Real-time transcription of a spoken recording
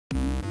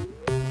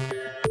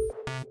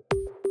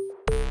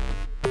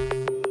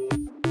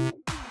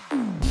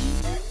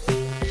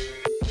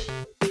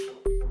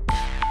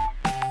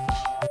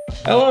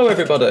Hello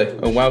everybody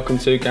and welcome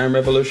to Game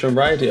Revolution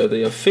Radio,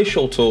 the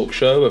official talk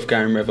show of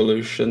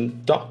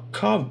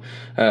GameRevolution.com.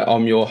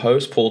 I'm your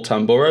host Paul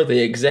Tamburo, the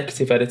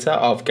executive editor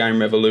of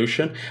Game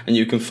Revolution, and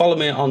you can follow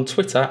me on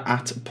Twitter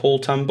at Paul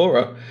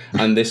Tamburo.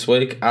 And this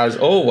week, as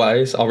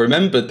always, I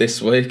remembered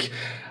this week,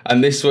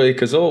 and this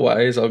week as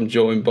always I'm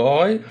joined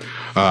by...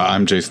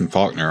 I'm Jason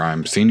Faulkner.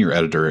 I'm senior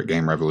editor at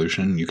Game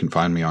Revolution. You can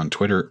find me on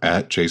Twitter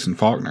at Jason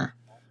Faulkner.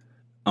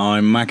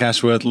 I'm Mac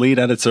Ashworth, lead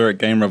editor at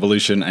Game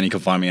Revolution, and you can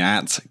find me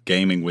at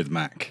Gaming with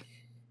Mac.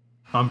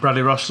 I'm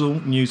Bradley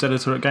Russell, news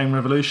editor at Game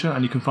Revolution,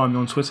 and you can find me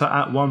on Twitter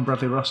at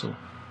 @OneBradleyRussell.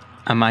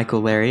 I'm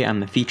Michael Larry, I'm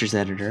the features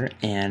editor,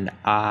 and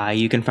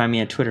you can find me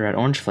on Twitter at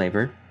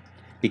OrangeFlavor,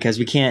 because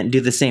we can't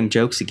do the same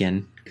jokes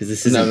again, because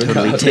this isn't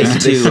totally take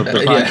two of the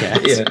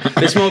podcast. Yeah.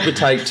 This might be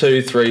take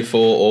 2, 3,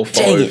 4, or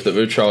 5 that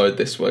we've tried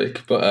this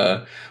week,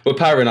 but we're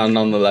powering on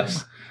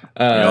nonetheless.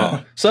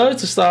 So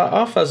to start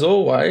off, as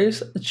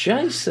always,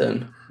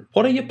 Jason,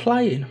 what are you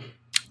playing?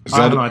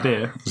 I have an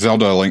idea.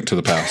 Zelda: A Link to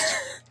the Past.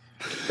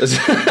 This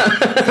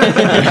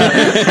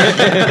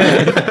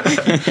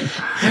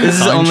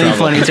is only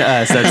funny to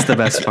us. That's the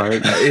best part.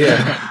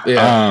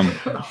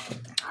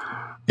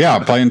 Yeah,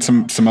 playing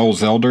some old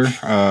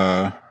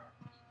Zelda.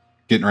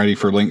 Getting ready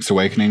for Link's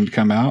Awakening to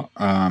come out.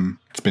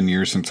 It's been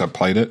years since I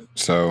played it,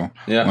 so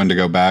wanted to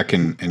go back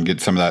and get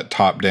some of that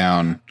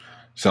top-down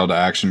Zelda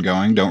action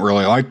going. Don't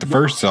really like the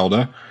first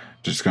Zelda.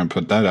 Just going to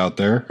put that out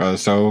there. By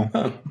default,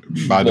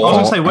 I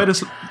was going to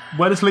say,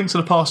 where does Link to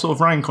the Past sort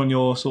of rank on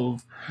your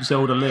sort of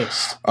Zelda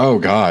list? Oh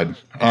God,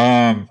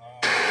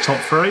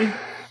 Top 3?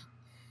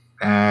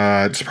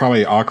 it's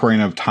probably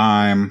Ocarina of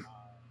Time.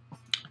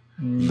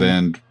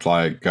 Then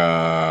like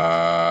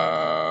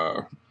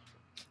the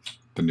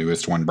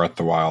newest one, Breath of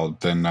the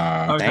Wild. Then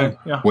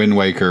Wind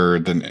Waker.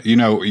 Then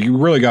you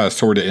really got to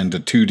sort it into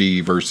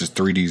 2D versus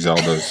 3D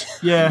Zeldas.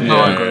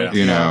 I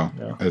agree.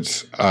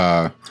 It's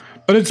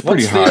but it's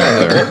pretty high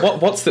there.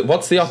 What's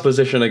the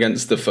opposition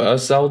against the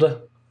first Zelda?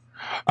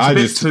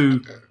 It's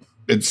too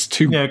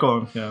go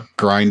on. Yeah.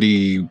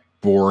 grindy,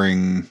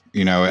 boring.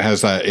 It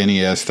has that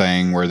NES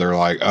thing where they're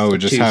like, oh,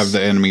 just have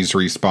the enemies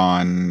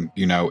respawn.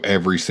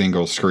 Every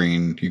single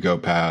screen you go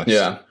past.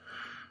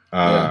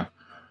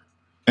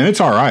 And it's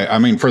all right. I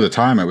mean, for the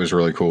time, it was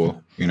really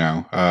cool.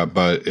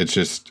 But it's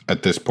just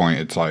at this point,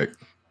 it's like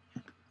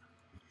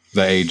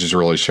the age is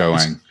really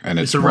showing, and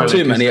it's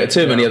too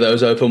many of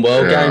those open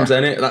world games,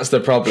 ain't it? That's the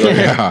problem.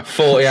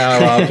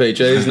 40-hour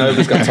RPGs.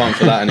 Nobody's got time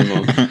for that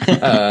anymore.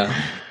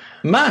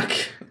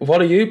 Mac, what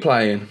are you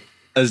playing?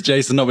 Has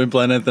Jason not been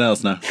playing anything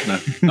else? No.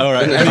 All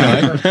right.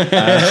 Anyway,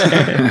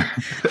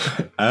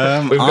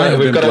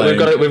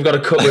 we've got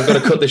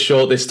to cut this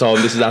short this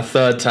time. This is our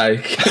third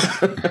take.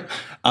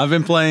 I've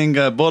been playing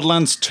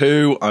Borderlands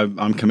 2.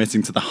 I'm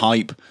committing to the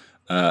hype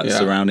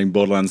surrounding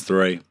Borderlands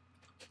 3.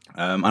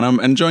 And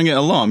I'm enjoying it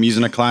a lot. I'm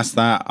using a class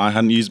that I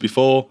hadn't used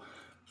before.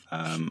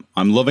 I'm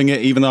loving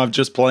it, even though I've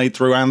just played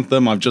through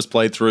Anthem. I've just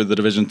played through The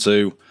Division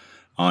 2.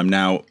 I'm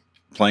now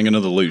playing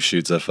another loot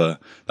shooter.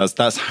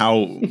 That's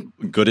how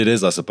good it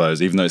is, I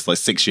suppose, even though it's like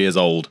 6 years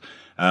old.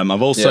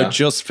 I've also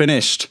just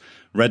finished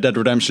Red Dead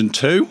Redemption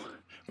 2.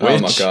 Oh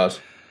my God.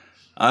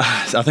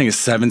 I think it's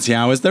 70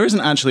 hours. There isn't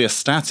actually a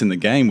stat in the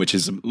game, which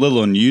is a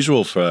little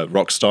unusual for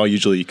Rockstar.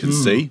 Usually you can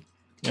see.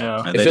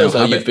 Yeah, it feels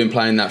like you've been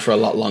playing that for a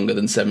lot longer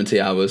than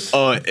 70 hours.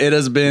 Oh, it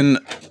has been...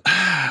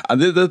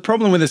 The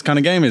problem with this kind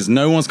of game is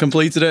no one's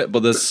completed it,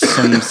 but there's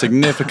some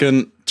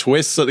significant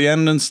twists at the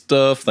end and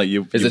stuff that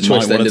you Is the might twist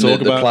want to ending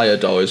talk the about. player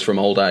dies from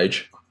old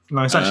age?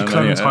 No, it's actually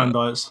Clementine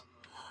dies.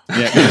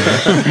 Yeah.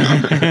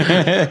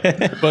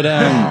 But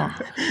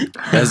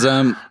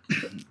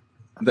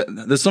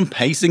there's some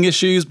pacing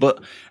issues, but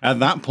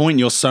at that point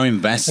you're so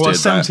invested. Well,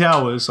 70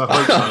 hours, I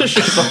think so.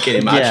 Just fucking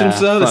imagine,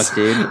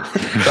 dude.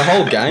 The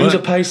whole game's a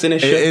pacing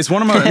issue. It's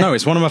one of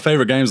my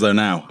favorite games though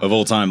now of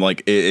all time.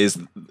 Like it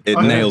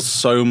nails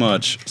so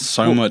much,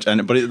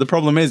 and the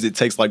problem is it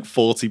takes like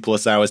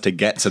 40+ hours to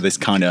get to this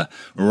kind of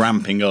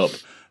ramping up.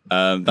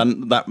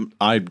 That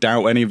I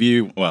doubt any of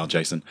you, well,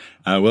 Jason,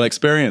 will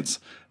experience.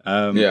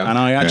 And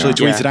I actually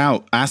tweeted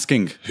out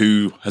asking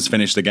who has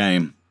finished the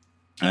game,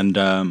 and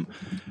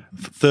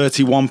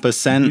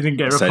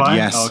 31% said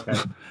yes. Oh, okay.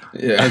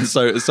 And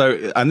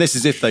and this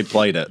is if they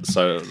played it.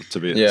 So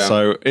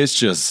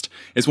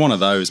it's one of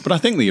those. But I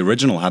think the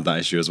original had that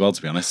issue as well,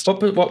 to be honest.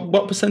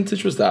 What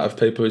percentage was that of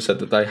people who said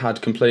that they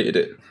had completed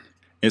it?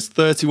 It's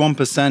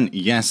 31%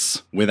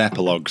 yes with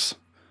epilogues,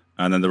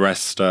 and then the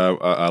rest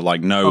are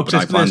like no. But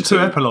I plan there's 2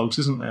 epilogues,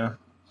 isn't there?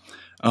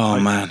 Oh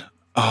man,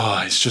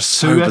 it's just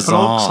so 2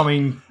 bizarre. epilogues. I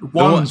mean,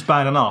 one's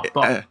bad enough,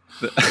 but.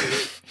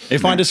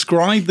 If I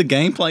described the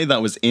gameplay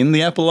that was in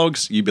the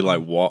epilogues, you'd be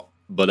like, "What?"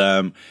 But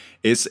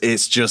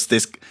it's just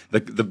this the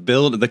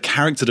build, the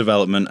character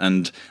development,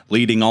 and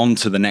leading on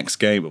to the next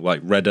game, like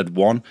Red Dead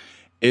 1.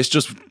 It's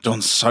just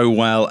done so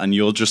well, and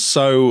you're just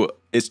so.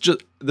 It's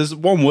just there's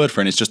one word for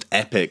it. And it's just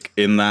epic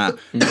in that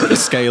the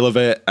scale of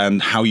it and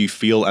how you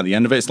feel at the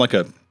end of it. It's like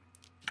a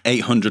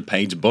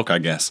 800-page book, I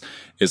guess.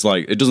 It's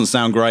like it doesn't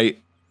sound great,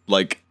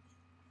 like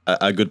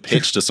a good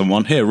pitch to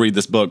someone. Here, read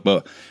this book.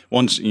 But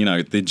once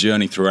the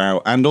journey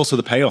throughout, and also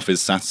the payoff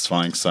is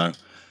satisfying. So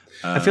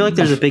I feel like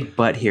there's a big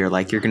but here.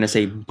 Like you're gonna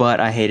say, but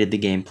I hated the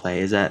gameplay.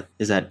 Is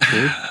that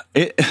true?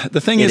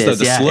 The thing is, though,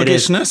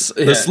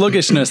 the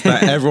sluggishness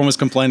that everyone was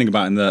complaining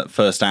about in the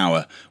first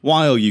hour,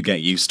 while you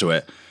get used to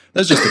it,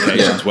 there's just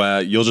occasions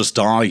where you'll just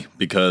die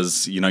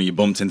because you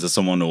bumped into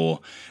someone, or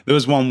there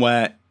was one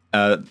where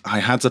I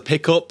had to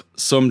pick up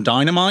some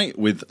dynamite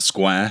with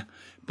Square.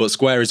 But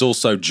Square is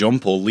also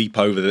jump or leap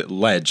over the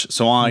ledge.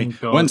 So I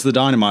went to the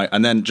dynamite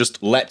and then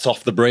just leapt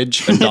off the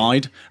bridge and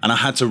died. And I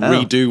had to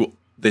redo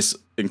this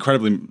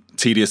incredibly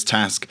tedious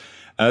task.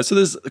 So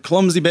there's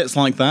clumsy bits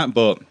like that.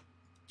 But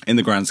in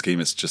the grand scheme,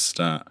 it's just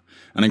an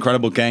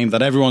incredible game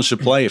that everyone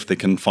should play if they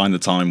can find the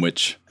time,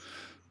 which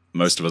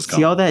most of us can't.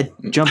 See, all that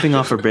jumping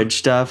off a bridge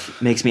stuff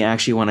makes me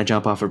actually want to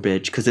jump off a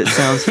bridge because it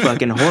sounds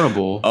fucking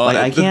horrible.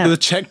 I can't. The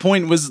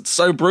checkpoint was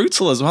so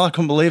brutal as well. I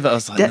couldn't believe it. I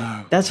was like,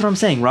 no. That's what I'm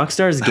saying.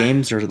 Rockstar's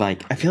games are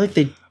like, I feel like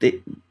they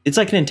it's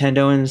like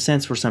Nintendo in a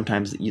sense where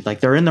sometimes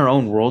they're in their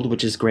own world,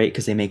 which is great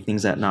because they make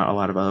things that not a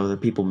lot of other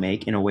people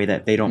make in a way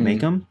that they don't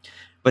make them.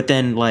 But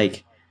then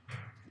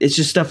it's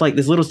just stuff like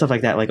this, little stuff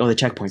like that, like, oh, the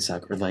checkpoints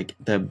suck, or like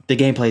the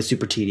gameplay is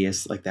super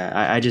tedious like that.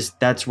 I just,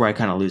 that's where I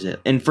kind of lose it.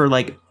 And for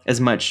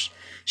as much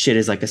shit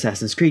as like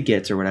Assassin's Creed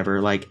gets or whatever,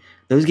 like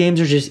those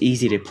games are just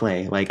easy to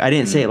play. Like I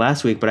didn't say it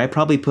last week, but I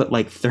probably put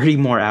 30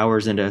 more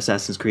hours into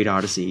Assassin's Creed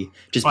Odyssey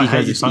just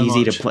because it's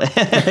easy to play.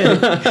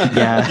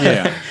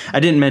 yeah. I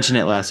didn't mention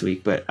it last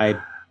week, but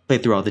I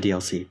played through all the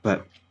DLC.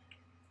 But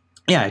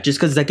yeah, just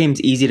because that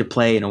game's easy to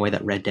play in a way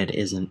that Red Dead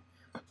isn't.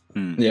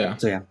 Yeah.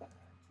 So yeah.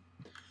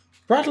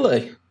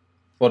 Bradley,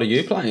 what are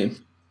you playing?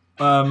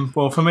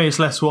 Well, for me, it's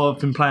less what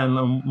I've been playing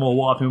and more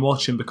what I've been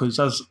watching, because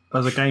as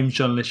a games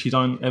journalist, you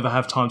don't ever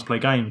have time to play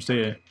games, do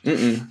you?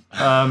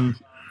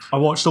 I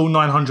watched all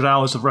 900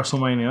 hours of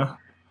WrestleMania.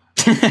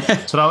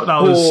 So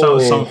that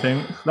was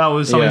something. That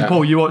was something. Yeah.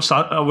 Paul, you watched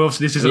that?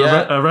 Obviously, this is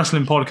a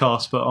wrestling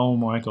podcast, but oh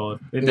my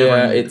god!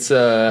 It's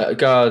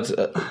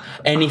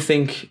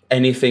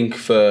anything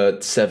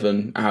for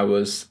 7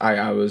 hours, 8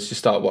 hours. You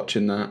start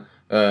watching that,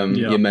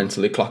 you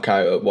mentally clock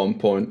out at one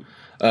point.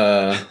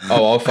 I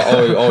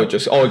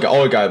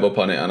gave up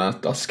on it and I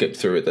skipped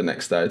through it the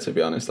next day. To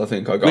be honest, I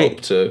think I got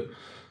up to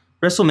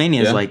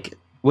WrestleMania is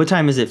what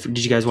time is it?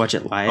 Did you guys watch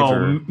it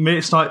live?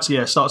 It starts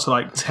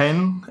at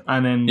 10,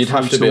 and then you'd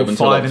have to be up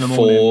until 5 in the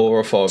morning. 4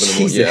 or 5 in the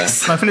morning. Yeah,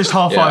 I finished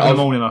 5:30 in the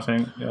morning. I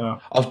think. Yeah,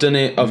 I've done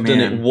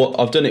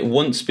it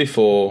once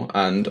before,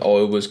 and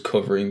I was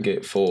covering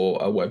it for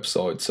a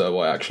website, so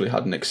I actually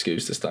had an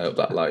excuse to stay up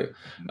that late.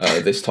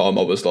 This time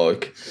I was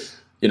like,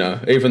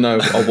 even though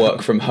I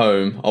work from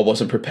home, I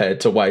wasn't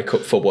prepared to wake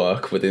up for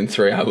work within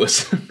 3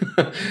 hours. We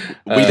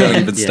don't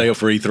even stay up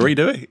for E3,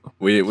 do we?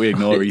 We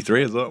ignore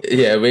E3 as well.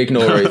 Yeah, we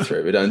ignore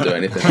E3. We don't do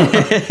anything like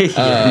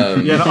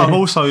that. I've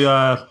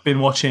also been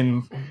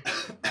watching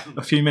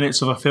a few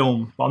minutes of a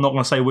film, but I'm not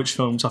going to say which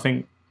films. I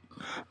think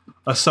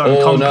a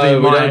certain company. Oh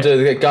no, we don't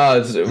do it,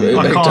 guys.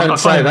 Don't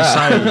say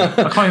that.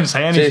 I can't even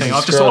say anything.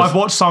 I've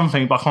watched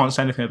something, but I can't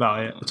say anything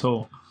about it at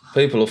all.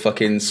 People are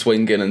fucking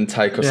swinging and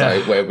take us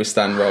out where we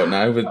stand right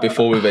now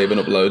before we've even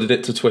uploaded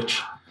it to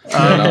Twitch.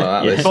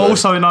 But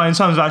also, in terms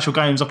of actual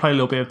games, I played a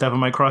little bit of Devil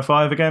May Cry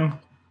 5 again.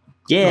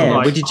 Yeah,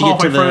 what did you get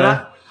to through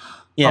that?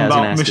 Yeah, I'm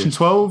about mission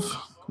 12.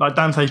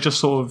 Dante's just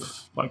sort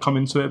of come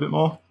into it a bit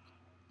more.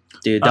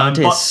 Dude,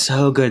 Dante is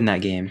so good in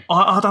that game.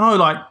 I don't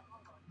know,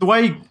 the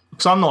way,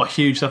 because I'm not a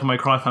huge Devil May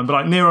Cry fan,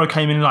 but Nero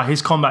came in and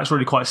his combat's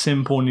really quite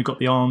simple, and you've got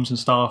the arms and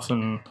stuff,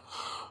 and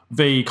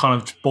V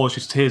kind of bores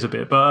you to tears a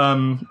bit, but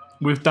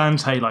with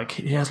Dante,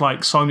 he has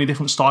so many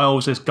different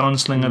styles. There's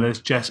gunslinger,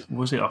 there's I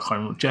can't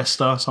remember,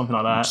 jester, something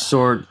like that.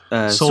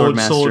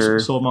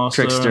 Swordmaster,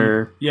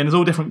 trickster. And there's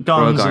all different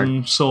guns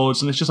and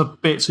swords, and it's just a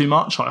bit too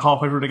much.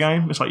 Halfway through the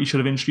game, it's you should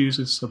have introduced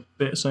this a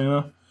bit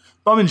sooner.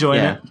 But I'm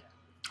enjoying it.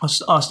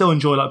 I still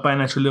enjoy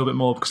Bayonetta a little bit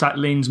more because that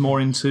leans more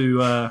into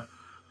the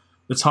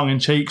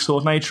tongue-in-cheek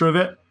sort of nature of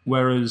it,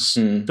 whereas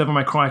Devil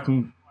May Cry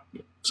can,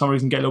 for some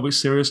reason, get a little bit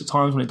serious at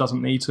times when it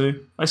doesn't need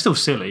to. It's still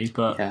silly,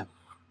 but.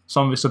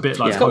 Some of it's a bit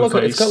it's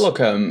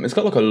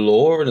got a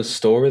lore and a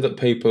story that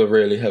people are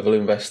really heavily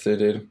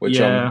invested in,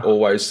 which I'm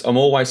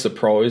always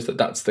surprised that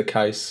that's the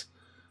case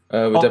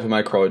with Devil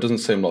May Cry. It doesn't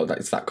seem like that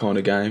it's that kind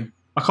of game.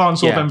 I can't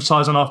sort of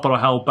emphasise enough by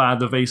how bad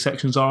the V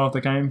sections are of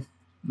the game.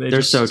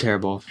 They're so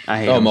terrible. I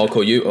hate them.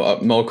 Michael,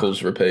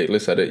 Michael's repeatedly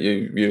said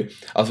it.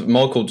 I think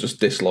Michael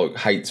just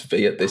hates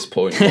V at this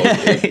point.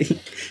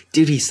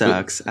 Dude, he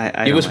sucks.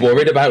 He was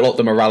worried about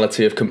the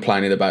morality of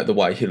complaining about the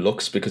way he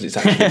looks because it's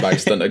actually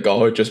based on a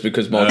guy. Just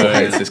because Michael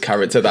hates his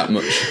character that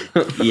much.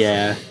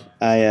 Yeah,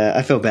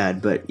 I feel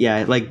bad, but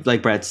yeah, like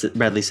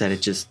Bradley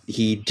said,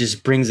 he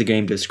just brings the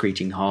game to a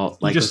screeching halt.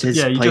 His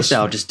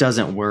playstyle just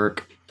doesn't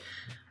work.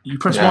 You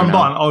press one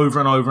button over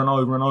and over and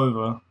over and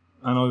over.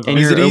 And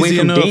you're away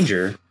from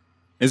danger.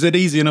 Is it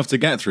easy enough to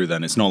get through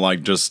then? It's not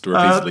like just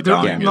repeatedly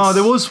dying. No,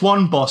 there was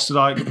one boss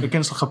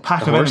against a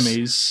pack of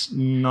enemies.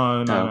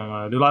 No.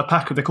 They're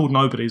they're called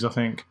nobodies, I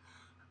think.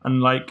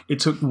 and like it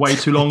took way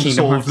too long to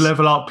sort of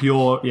level up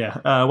your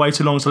way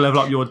too long to level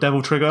up your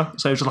devil trigger.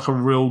 So it was just like a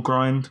real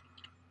grind.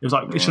 It was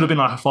like it should have been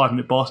like a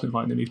 5-minute boss in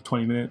like nearly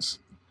 20 minutes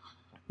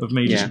of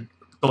me just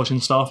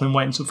dodging stuff and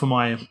waiting for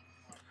my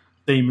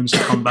demons to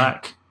come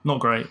back. Not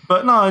great,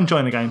 but no,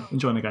 enjoying the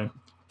game.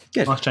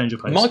 Good. Nice change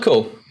of pace.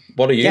 Michael,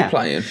 what are you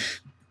playing?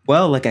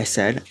 Well, like I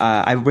said,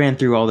 I ran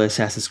through all the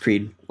Assassin's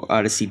Creed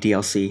Odyssey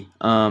DLC,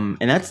 and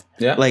that's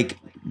like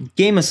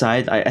game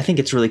aside, I think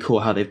it's really cool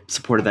how they've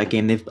supported that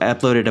game. They've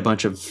uploaded a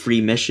bunch of free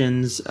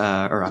missions, or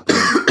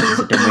uploaded is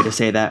a dumb way to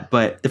say that,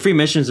 but the free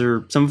missions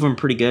are some of them are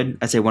pretty good.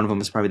 I'd say one of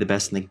them is probably the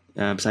best in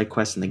the side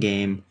quest in the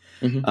game.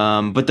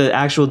 But the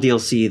actual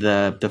DLC,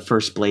 the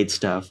first Blade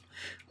stuff,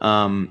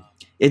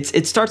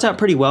 it starts out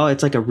pretty well.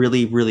 It's like a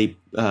really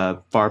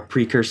far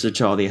precursor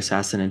to all the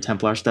Assassin and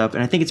Templar stuff,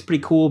 and I think it's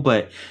pretty cool.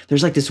 But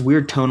there's like this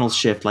weird tonal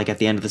shift, like at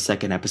the end of the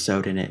second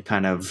episode, and it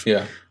kind of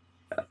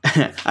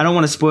I don't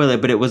want to spoil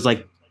it, but it was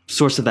like the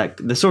source of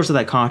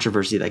that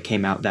controversy that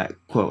came out, that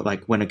quote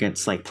like went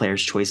against like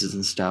players' choices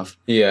and stuff.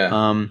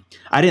 I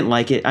didn't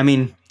like it. I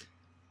mean,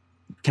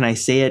 can I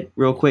say it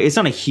real quick? It's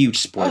not a huge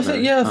spoiler. I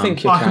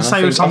think you can. I can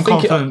say with some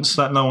confidence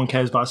that no one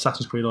cares about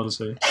Assassin's Creed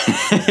Odyssey.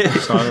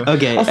 So.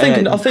 Okay. I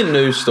think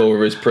news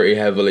stories pretty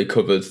heavily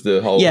covered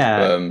the whole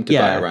debate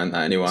around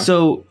that anyway.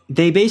 So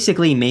they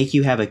basically make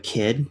you have a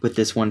kid with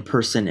this one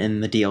person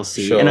in the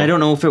DLC, and I don't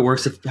know if it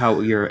works if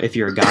you're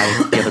a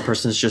guy, the other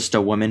person's just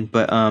a woman,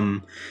 but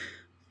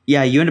you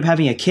end up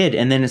having a kid,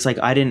 and then it's like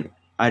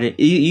you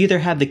either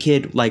have the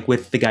kid like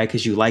with the guy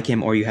because you like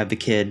him, or you have the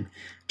kid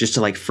just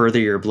to like further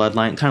your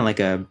bloodline, kind of like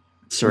a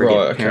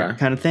surrogate parent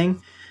kind of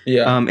thing.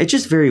 It's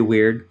just very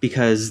weird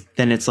because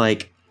then it's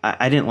like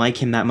I didn't like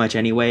him that much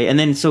anyway, and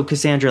then so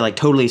Cassandra like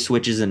totally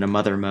switches into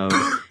mother mode,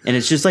 and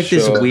it's just like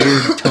this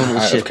weird tonal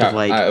shift of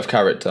like out of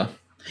character.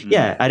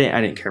 Yeah, I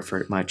didn't care for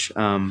it much.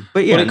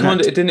 But yeah,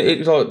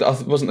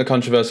 wasn't the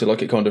controversy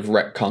like it kind of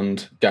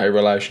retconned gay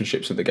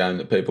relationships in the game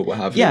that people were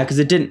having? Yeah, because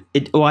it didn't.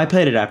 Well, I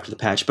played it after the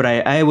patch, but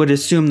I would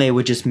assume they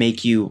would just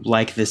make you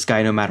like this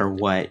guy no matter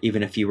what,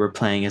 even if you were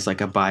playing as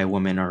like a bi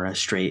woman or a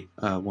straight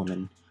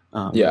woman.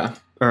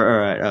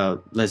 Or a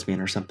lesbian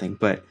or something.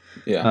 But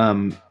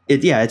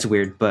it's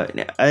weird.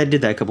 But I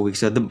did that a couple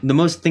weeks ago. The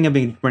most thing I've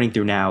been running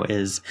through now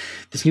is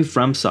this new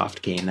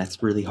FromSoft game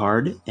that's really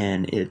hard,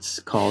 and it's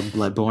called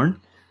Bloodborne.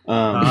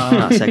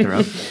 Not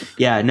Sekiro.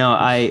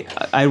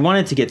 I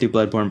wanted to get through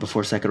Bloodborne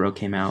before Sekiro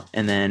came out,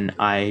 and then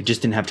I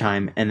just didn't have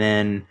time, and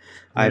then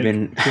I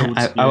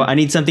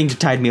need something to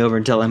tide me over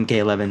until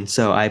MK11,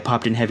 so I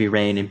popped in Heavy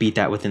Rain and beat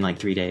that within like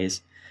 3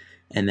 days.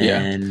 And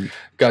then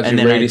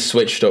you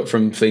switched up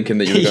from thinking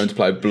that you were going to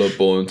play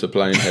Bloodborne to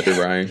playing Heavy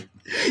Rain.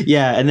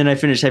 Yeah, and then I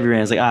finished Heavy Rain.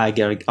 I was like,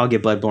 I'll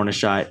give Bloodborne a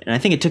shot, and I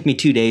think it took me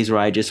 2 days where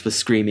I just was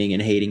screaming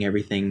and hating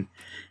everything.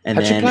 And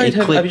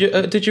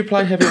did you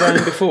play Heavy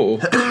Rain before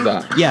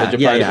that?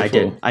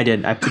 I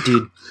did.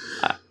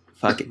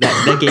 Fuck it.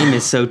 That game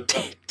is so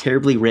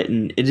terribly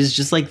written. It is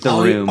just like The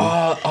Room.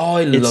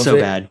 It's so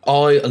bad.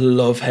 I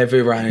love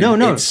Heavy Rain. No,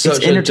 it's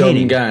such a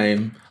dumb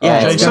game.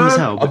 Yeah, it's dumb as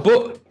hell.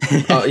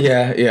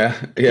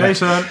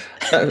 Jason.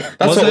 That's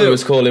what we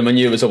was calling when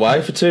you was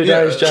away for 2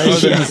 days,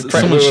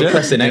 Jason. We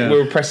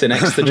were pressing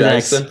X to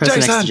Jason.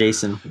 Pressing X to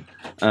Jason.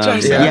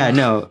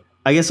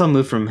 I guess I'll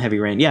move from Heavy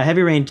Rain. Yeah,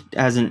 Heavy Rain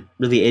hasn't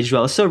really aged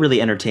well. It's still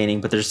really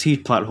entertaining, but there's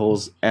huge plot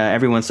holes.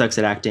 Everyone sucks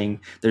at acting.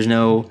 There's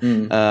no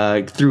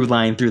through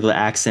line through the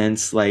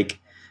accents. Like,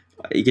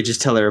 you could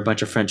just tell there are a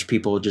bunch of French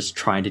people just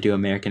trying to do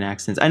American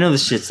accents. I know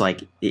this shit's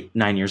like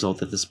 9 years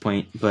old at this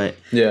point, but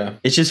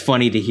it's just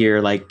funny to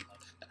hear, like,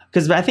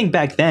 because I think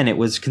back then it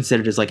was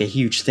considered as like a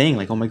huge thing.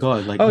 Like, oh my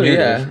god, like,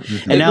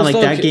 and now like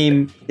that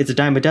game, it's a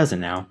dime a dozen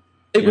now.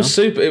 It was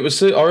super.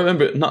 I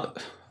remember it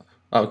not.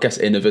 I guess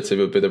innovative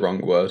would be the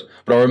wrong word,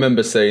 but I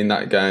remember seeing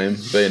that game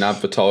being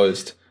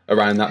advertised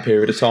around that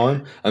period of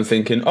time and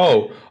thinking,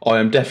 oh, I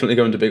am definitely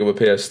going to pick up a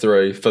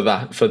PS3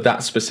 for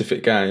that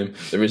specific game.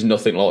 There is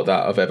nothing like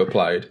that I've ever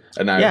played.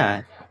 And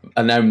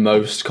now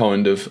most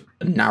kind of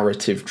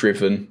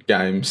narrative-driven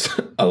games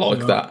are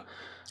like that.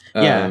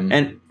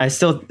 And I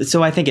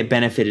think it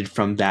benefited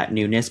from that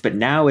newness, but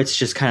now it's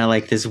just kind of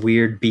like this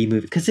weird B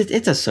movie because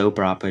it's a soap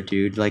opera,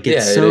 dude. Like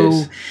it's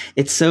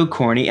so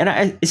corny,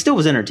 and it still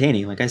was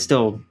entertaining. Like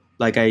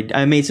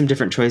I made some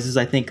different choices,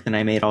 I think, than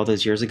I made all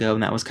those years ago,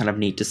 and that was kind of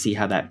neat to see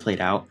how that played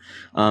out.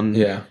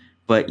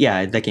 But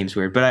yeah, that game's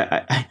weird. But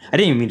I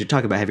didn't even mean to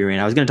talk about Heavy Rain.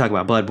 I was going to talk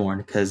about Bloodborne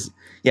because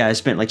I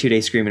spent like 2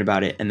 days screaming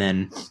about it, and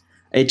then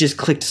it just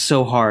clicked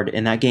so hard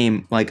in that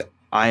game. Like,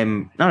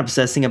 I'm not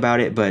obsessing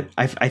about it, but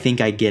I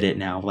think I get it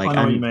now. Like,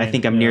 I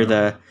think I'm near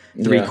the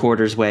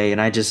 3/4 way,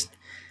 and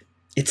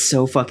it's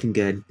so fucking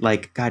good.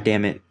 Like, god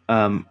damn it.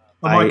 I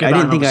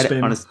didn't think I'd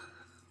honestly.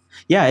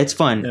 Yeah, it's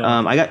fun.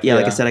 Like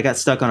I said, I got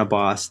stuck on a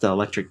boss, the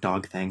electric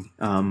dog thing,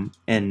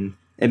 and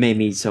it made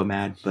me so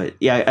mad. But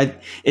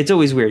it's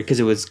always weird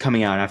because it was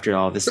coming out after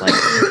all this like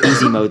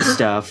easy mode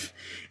stuff,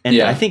 and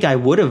I think I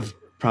would have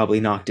probably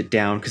knocked it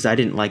down because I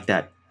didn't like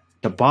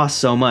the boss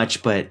so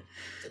much, but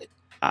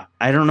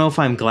I don't know if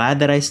I'm glad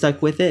that I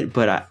stuck with it,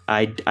 but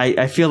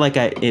I feel like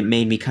it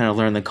made me kind of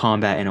learn the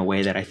combat in a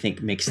way that I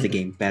think makes the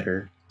game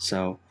better.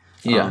 So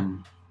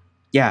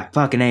yeah,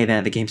 fucking A,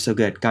 that the game's so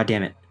good. God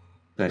damn it.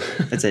 But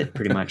that's it,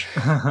 pretty much.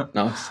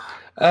 Nice.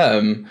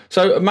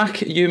 So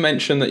Mac, you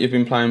mentioned that you've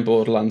been playing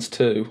Borderlands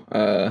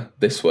 2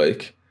 this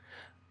week.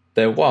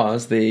 There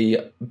was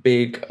the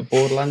big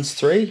Borderlands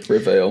 3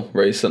 reveal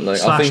recently.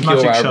 I think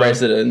you're our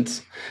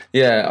resident.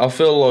 Yeah, I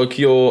feel like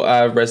you're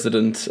our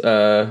resident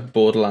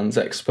Borderlands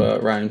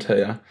expert around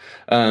here.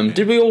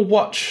 Did we all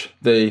watch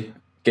the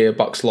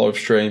Gearbox live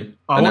stream?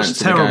 I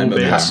watched terrible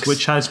bits,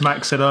 which, as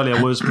Max said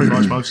earlier, was pretty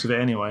much most of it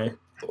anyway.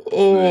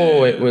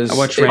 Oh, it was. I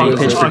watched I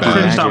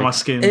cringed out my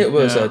skin. It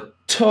was a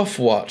tough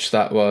watch,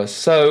 that was.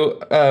 So,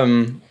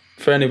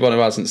 for anyone who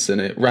hasn't seen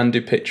it,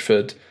 Randy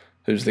Pitchford,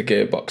 who's the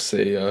Gearbox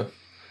CEO,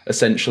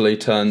 essentially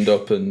turned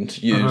up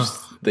and used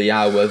the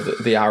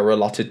hour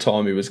allotted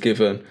time he was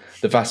given,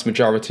 the vast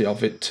majority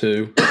of it,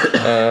 to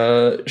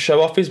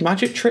show off his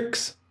magic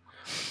tricks.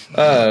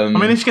 I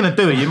mean, if you're going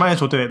to do it, you may as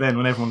well do it then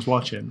when everyone's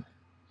watching.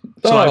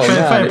 So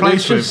fair play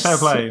to him, fair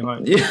play.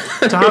 Like,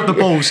 to have the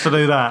balls to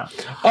do that.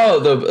 Oh,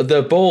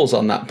 the balls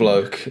on that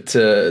bloke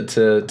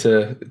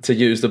to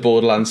use the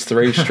Borderlands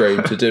 3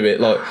 stream to do it.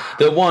 Like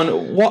the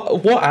one,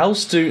 what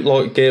else do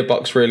like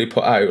Gearbox really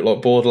put out?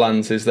 Like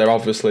Borderlands is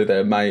obviously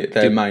their main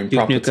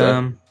property.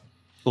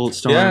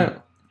 Bulletstorm. Yeah.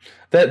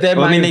 Their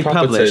main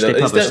property. They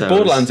publish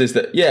Borderlands is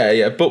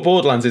that but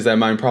Borderlands is their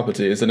main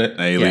property, isn't it?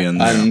 Aliens.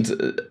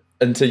 Yeah.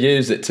 And to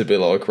use it to be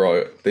like,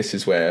 right, this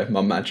is where my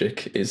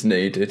magic is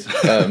needed.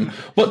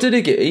 What did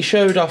he get? He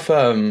showed off.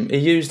 He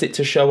used it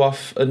to show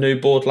off a new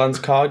Borderlands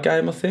card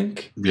game, I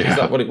think. Yeah. Is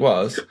that what it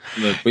was?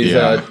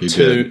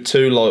 With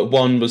two like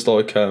one was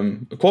like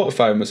quite a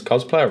famous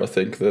cosplayer, I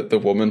think, the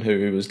woman who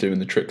he was doing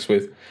the tricks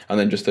with, and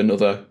then just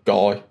another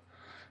guy.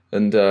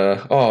 And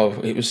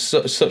it was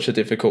such a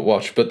difficult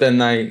watch. But then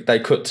they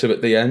cut to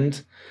at the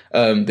end.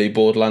 The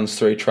Borderlands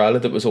 3 trailer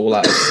that was all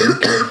out of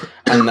sync,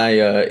 and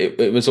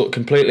it was all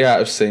completely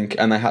out of sync,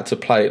 and they had to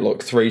play it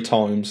like 3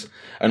 times,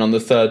 and on the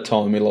 3rd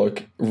time he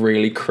like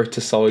really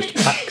criticised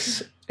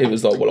PAX. It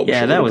was like, well,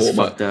 that was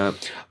fucked up.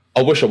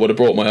 I wish I would have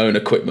brought my own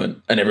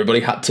equipment, and everybody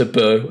had to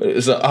boo. It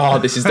was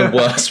like, this is the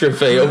worst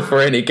reveal for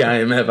any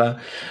game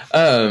ever.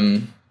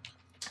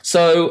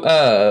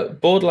 So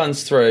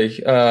Borderlands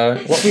 3,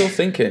 what were you all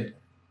thinking?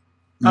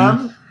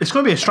 It's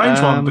going to be a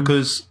strange one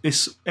because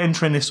it's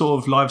entering this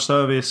sort of live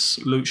service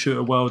loot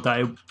shooter world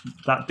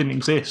that didn't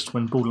exist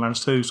when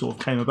Borderlands 2 sort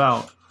of came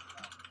about.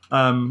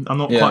 I'm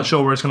not quite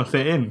sure where it's going to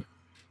fit in,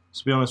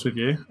 to be honest with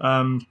you,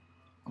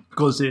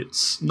 because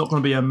it's not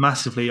going to be a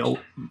massively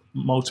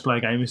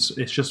multiplayer game. It's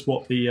just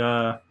what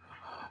the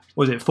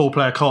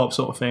 4-player co-op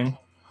sort of thing.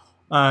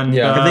 And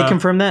have they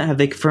confirmed that? Have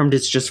they confirmed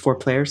it's just 4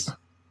 players?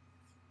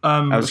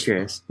 I was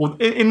curious. Well,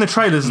 in the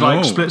trailers,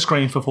 like split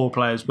screen for 4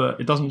 players, but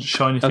it doesn't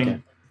show anything. Okay.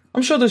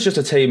 I'm sure there's just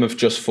a team of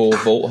just 4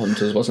 Vault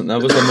Hunters, wasn't there?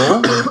 Was there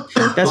more?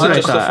 That's what I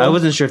thought. I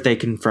wasn't sure if they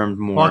confirmed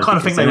more. Well, I kind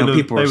of think they would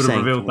have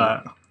revealed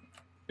that.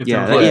 Good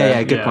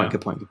point.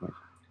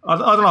 I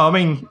don't know. I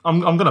mean,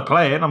 I'm going to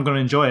play it. I'm going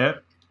to enjoy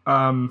it.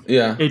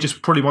 It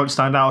just probably won't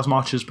stand out as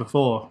much as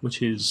before,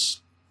 which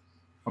is,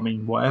 I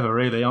mean, whatever,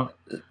 really.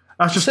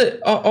 That's just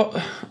it.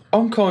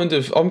 I'm kind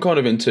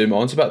of in 2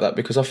 minds about that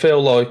because I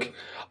feel like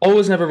I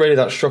was never really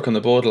that struck on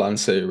the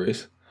Borderlands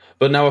series.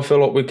 But now I feel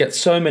like we get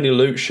so many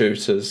loot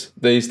shooters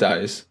these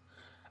days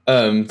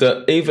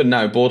that even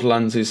now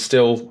Borderlands is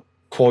still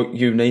quite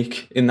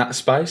unique in that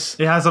space.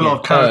 It has a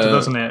lot of character,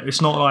 doesn't it?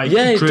 It's not like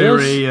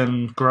dreary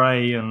and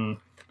grey and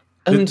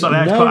they put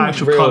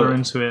actual colour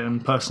into it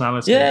and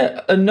personality.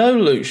 Yeah, and no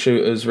loot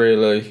shooters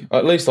really.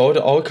 At least I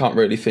can't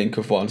really think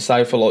of one,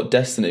 save for like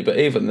Destiny. But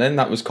even then,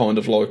 that was kind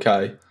of like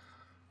I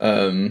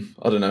don't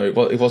know.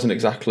 It wasn't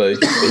exactly.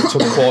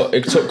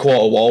 It took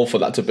quite a while for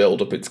that to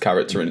build up its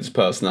character and its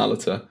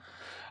personality.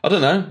 I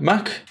don't know,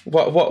 Mac.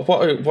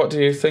 What do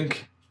you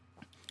think?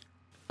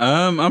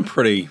 I'm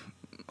pretty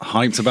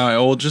hyped about it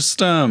all.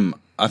 Just I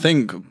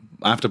think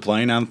after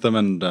playing Anthem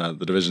and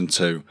the Division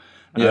 2,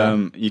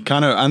 you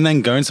kind of and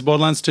then going to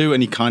Borderlands 2,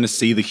 and you kind of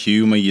see the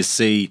humor. You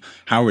see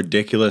how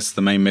ridiculous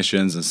the main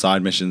missions and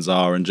side missions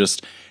are, and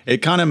just it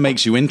kind of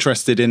makes you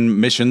interested in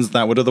missions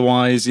that would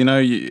otherwise,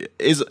 we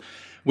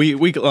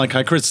like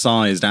I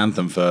criticized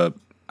Anthem for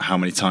how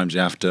many times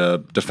you have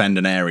to defend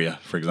an area,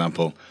 for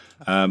example.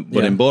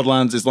 But in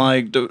Borderlands, it's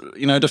like,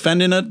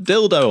 defending a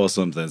dildo or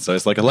something. So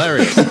it's like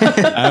hilarious.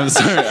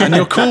 And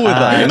you're cool with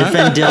that,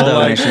 Defend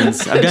dildo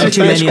missions. I've done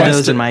too many of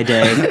those in my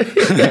day.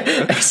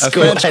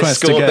 Escort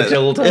the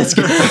dildo.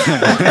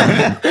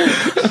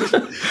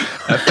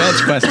 A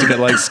fetch quest to get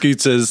like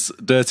Scooter's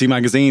dirty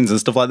magazines and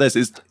stuff like this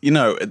is,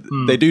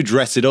 they do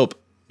dress it up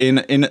in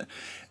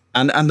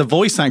and the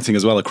voice acting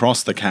as well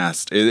across the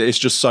cast. It's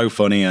just so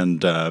funny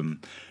and.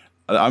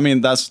 I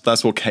mean,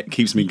 that's what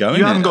keeps me going.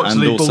 You haven't got to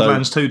the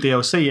Borderlands 2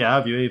 DLC yet,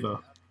 have you, either?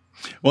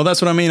 Well,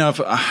 that's what I mean. I've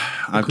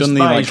done the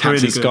like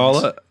Captain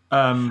Scarlet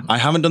I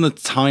haven't done the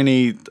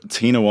Tiny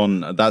Tina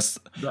one. I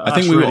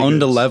think we were really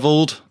under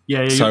leveled.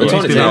 Yeah, so the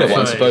Tiny Tina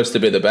one's supposed to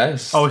be the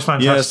best. Oh, it's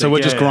fantastic. Yeah, so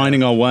we're just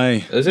grinding our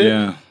way. Is it?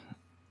 Yeah.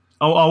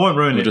 I won't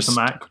ruin it for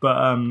Mac,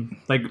 but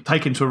they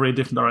take into a really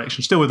different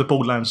direction. Still with the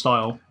Borderlands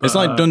style. It's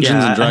like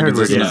Dungeons and Dragons,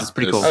 isn't it? It's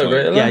pretty cool. Oh,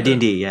 really? Yeah,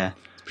 D&D, yeah.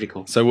 It's pretty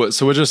cool. So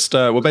we're just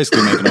we're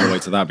basically making our way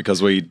to that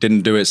because we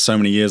didn't do it so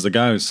many years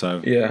ago.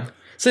 So yeah.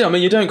 See, I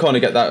mean, you don't kind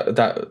of get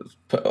that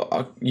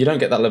you don't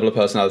get that level of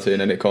personality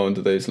in any kind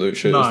of these loot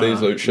shooters.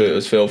 These loot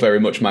shooters feel very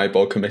much made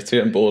by committee,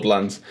 and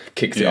Borderlands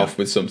kicked it off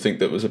with something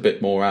that was a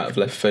bit more out of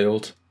left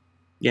field.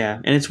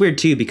 Yeah, and it's weird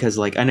too because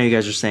like I know you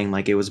guys are saying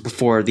like it was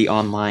before the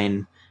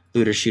online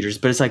looter shooters,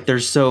 but it's like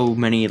there's so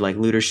many like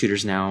looter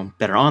shooters now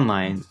that are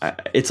online.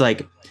 It's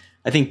like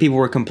I think people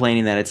were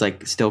complaining that it's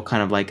like still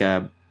kind of like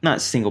a not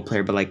single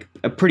player, but like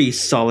a pretty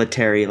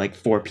solitary like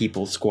 4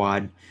 people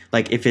squad.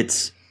 Like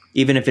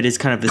even if it is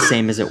kind of the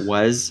same as it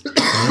was,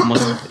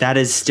 almost that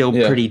is still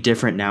pretty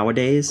different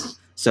nowadays.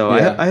 So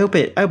I hope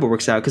it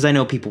works out because I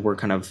know people were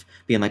kind of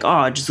being like,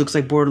 oh, it just looks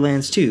like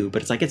Borderlands 2,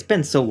 but it's like it's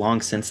been so long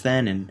since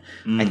then, and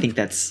I think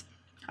that's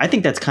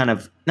kind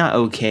of not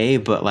okay,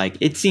 but like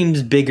it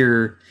seems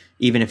bigger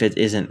even if it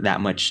isn't that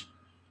much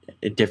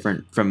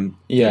different from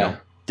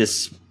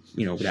this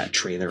that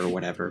trailer or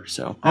whatever.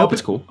 So I hope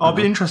it's cool. I'll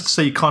be interested to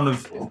see kind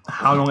of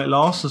how long it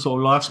lasts, the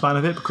sort of lifespan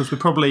of it, because we're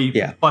probably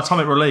by the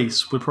time it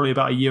released, we're probably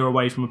about a year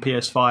away from a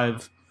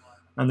PS5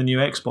 and the new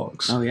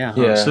Xbox. Oh yeah.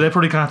 So they're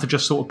probably gonna have to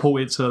just sort of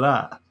port it to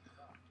that.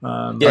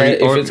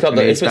 If it's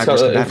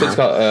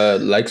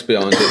got legs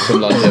behind it, some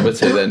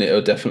longevity, then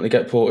it'll definitely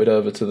get ported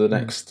over to the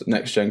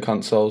next gen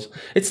consoles.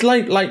 It's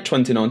late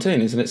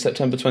 2019, isn't it?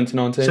 September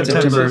 2019.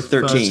 September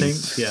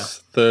 13th. Yeah.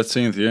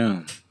 13th.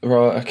 Yeah.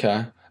 Right.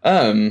 Okay.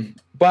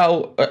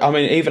 Well, I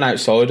mean, even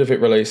outside of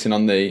it releasing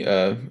on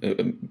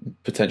the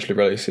potentially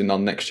releasing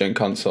on next gen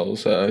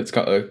consoles, it's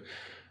got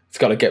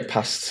to get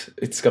past.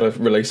 It's got to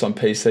release on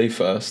PC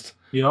first.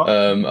 Yeah.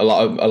 A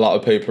lot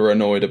of people are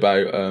annoyed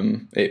about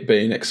it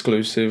being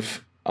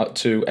exclusive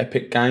to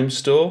Epic Games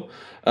Store.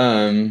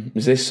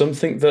 Is this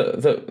something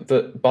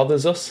that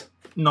bothers us?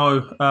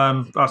 No.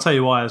 I'll tell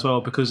you why as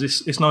well, because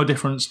it's no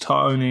difference to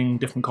owning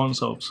different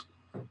consoles.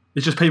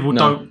 It's just people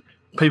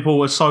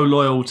are so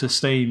loyal to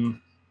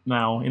Steam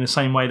now in the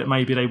same way that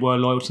maybe they were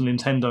loyal to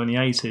Nintendo in the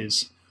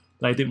 80s.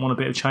 They didn't want a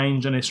bit of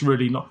change, and it's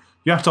really not.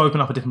 You have to open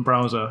up a different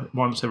browser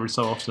once every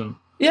so often.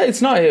 Yeah,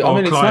 it's not. I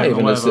mean,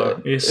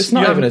 it's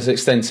not even as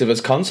extensive as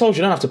consoles.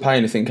 You don't have to pay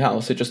anything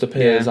else. It just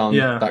appears on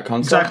that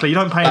console. Exactly. You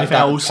don't pay anything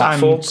else.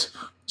 Platform. And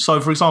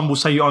so, for example,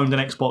 say you owned an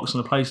Xbox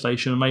and a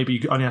PlayStation, and maybe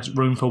you only had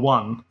room for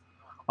one.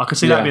 I could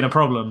see that being a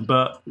problem.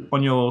 But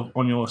on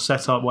your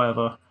setup,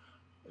 whatever,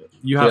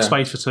 you have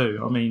space for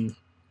 2. I mean,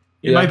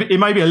 it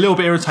may be a little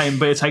bit irritating,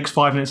 but it takes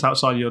 5 minutes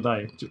outside of your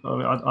day.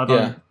 I don't.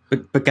 Yeah.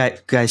 But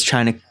guys,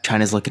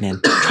 China's looking in.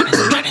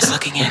 China's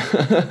looking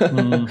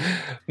in.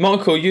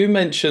 Michael, you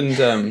mentioned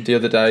the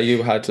other day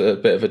you had a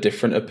bit of a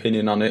different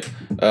opinion on it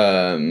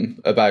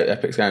about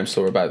Epic Games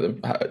Store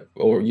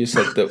or you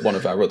said that one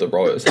of our other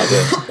writers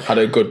had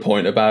a good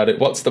point about it.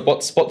 What's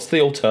the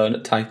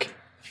alternate take?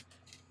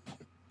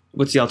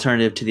 What's the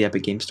alternative to the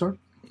Epic Games Store?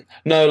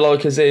 No,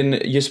 like as in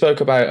you spoke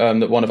about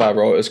that one of our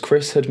writers,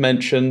 Chris, had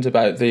mentioned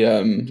about the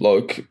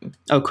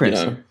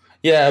Chris.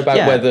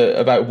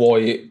 About why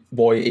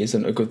it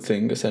isn't a good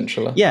thing,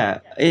 essentially. Yeah,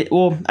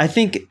 I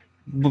think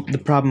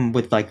the problem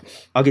with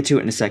I'll get to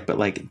it in a sec, but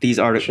these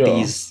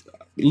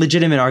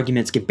legitimate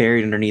arguments get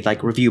buried underneath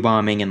review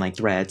bombing and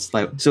threads.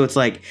 So it's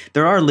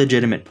there are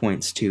legitimate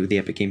points to the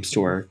Epic Games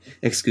Store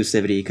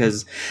exclusivity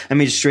because I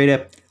mean straight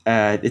up,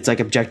 it's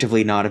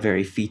objectively not a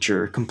very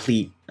feature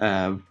complete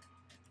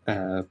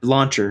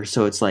launcher.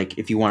 So it's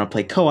if you want to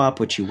play co-op,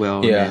 which you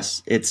will,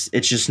 yes, it's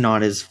just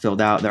not as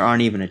filled out. There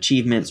aren't even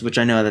achievements, which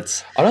I know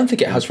I don't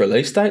think it has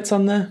release dates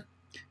on there.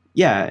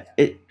 Yeah,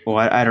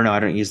 I don't know. I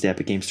don't use the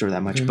Epic Games Store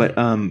that much, but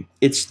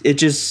it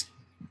just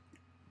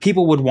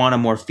people would want a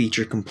more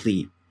feature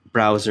complete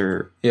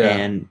browser,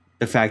 and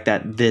the fact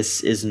that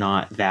this is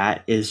not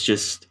that is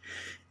just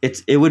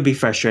it would be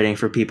frustrating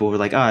for people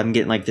who are I'm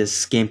getting this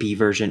skimpy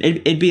version.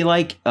 It'd be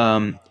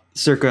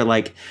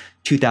circa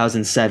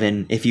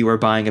 2007 if you were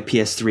buying a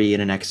PS3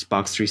 and an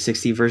Xbox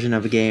 360 version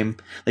of a game.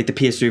 The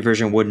PS3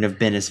 version wouldn't have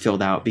been as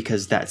filled out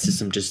because that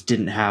system just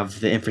didn't have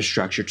the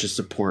infrastructure to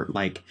support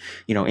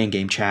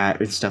in-game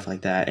chat and stuff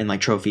like that, and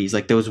trophies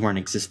those weren't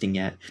existing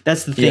yet.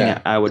 That's the thing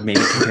I would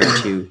maybe compare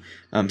it to,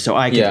 so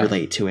I could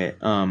relate to it.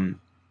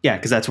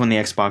 Because that's when the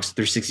Xbox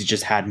 360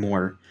 just had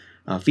more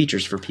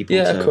features for people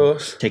to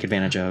take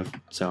advantage of.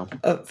 So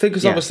I think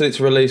because obviously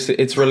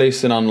it's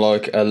releasing on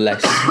a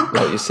less,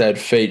 like you said,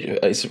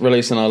 it's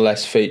releasing on a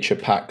less feature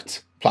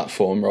packed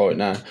platform right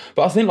now.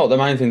 But I think the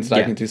main thing to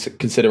take into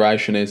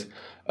consideration is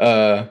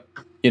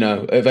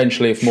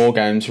eventually if more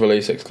games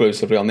release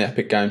exclusively on the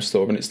Epic Games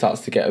Store and it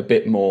starts to get a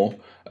bit more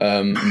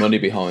money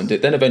behind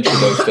it, then eventually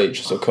those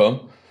features will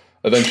come.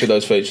 I think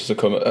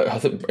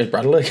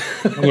Bradley.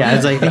 Yeah,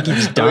 I think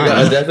he's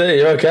done.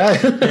 You're okay.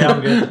 Yeah,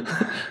 I'm good.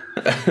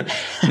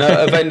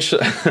 No,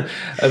 eventually,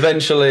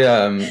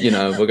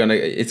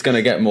 it's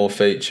gonna get more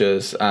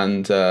features,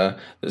 and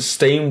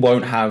Steam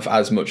won't have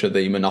as much of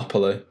the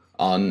monopoly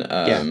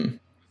on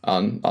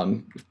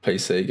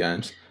PC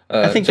games.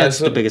 I think that's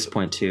the biggest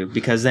point too,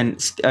 because then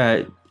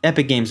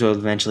Epic Games will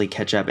eventually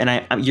catch up, and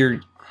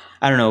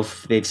I don't know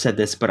if they've said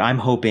this, but I'm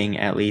hoping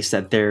at least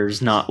that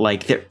there's not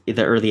like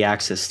the early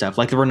access stuff.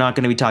 Like we're not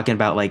going to be talking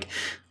about like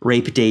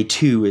Rape Day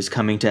 2 is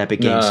coming to Epic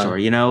Games Store.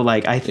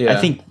 Like I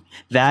think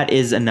that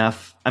is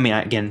enough. I mean,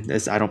 again,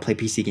 I don't play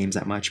PC games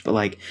that much, but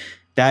like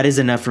that is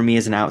enough for me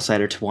as an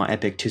outsider to want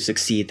Epic to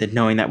succeed. That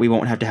knowing that we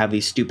won't have to have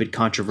these stupid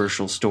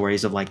controversial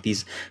stories of like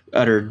these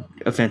utter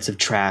offensive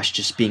trash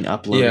just being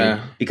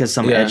uploaded because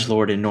some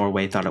edgelord in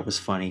Norway thought it was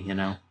funny.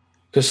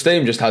 Because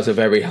Steam just has a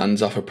very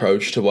hands-off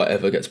approach to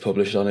whatever gets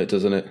published on it,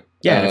 doesn't it?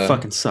 Yeah, it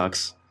fucking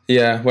sucks.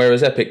 Yeah,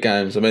 whereas Epic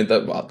Games, I mean,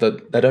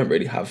 they don't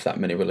really have that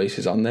many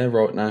releases on there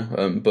right now,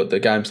 but the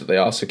games that they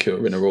are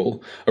securing are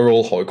all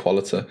high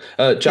quality.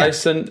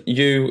 Jason,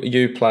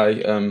 you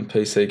play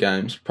PC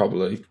games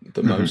probably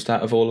the most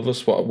out of all of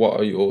us. What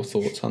are your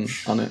thoughts on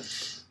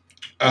it?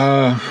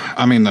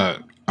 I mean,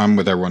 I'm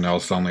with everyone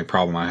else. The only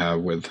problem I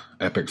have with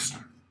Epic's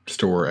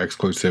store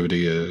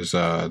exclusivity is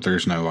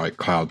there's no like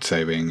cloud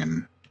saving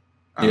and.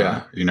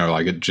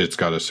 Like it just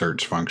got a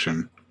search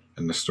function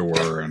in the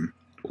store, and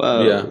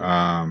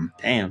damn.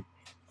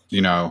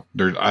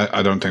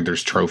 I don't think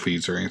there's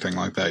trophies or anything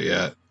like that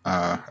yet.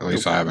 At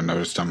least I haven't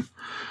noticed them.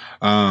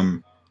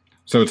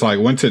 So it's like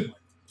once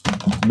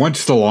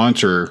the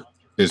launcher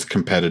is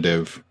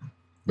competitive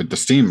with the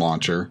Steam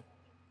launcher,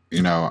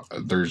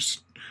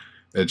 it's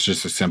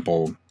just a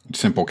simple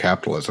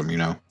capitalism,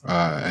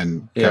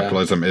 and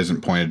capitalism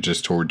isn't pointed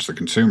just towards the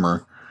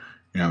consumer.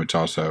 It's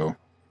also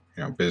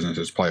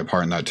businesses play a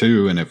part in that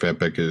too. And if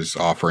Epic is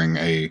offering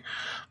a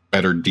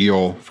better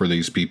deal for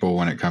these people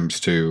when it comes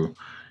to,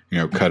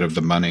 cut of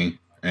the money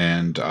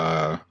and,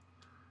 publicizing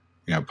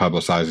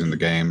the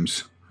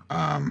games,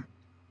 I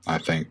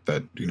think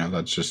that,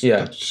 that's just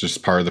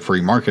part of the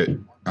free market,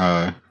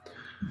 What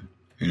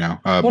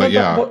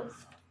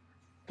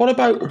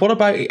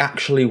about it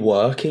actually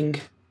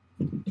working?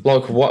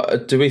 Like,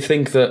 what do we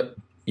think that,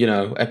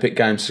 Epic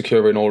Games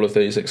securing all of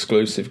these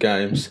exclusive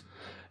games,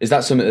 is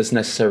that something that's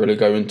necessarily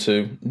going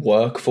to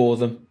work for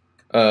them?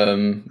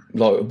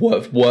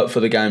 Work for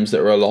the games that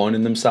are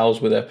aligning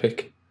themselves with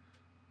Epic?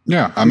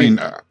 Yeah, I mean,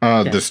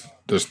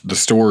 the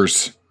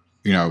stores,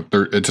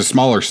 it's a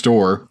smaller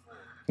store,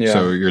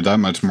 so you're that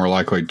much more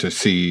likely to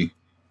see,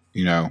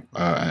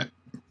 an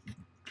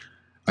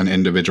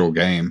individual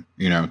game.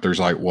 There's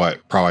like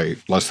probably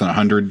less than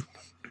 100.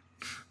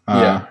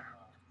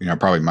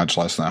 Probably much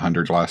less than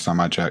 100 last time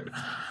I checked.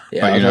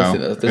 Yeah, but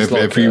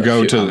if you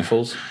go to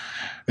handfuls.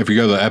 If you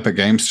go to the Epic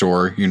Game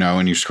Store,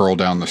 and you scroll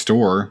down the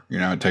store,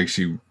 it takes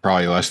you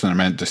probably less than a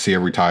minute to see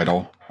every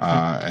title.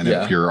 And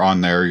if you're on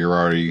there, you're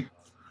already,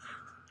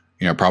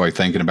 probably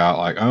thinking about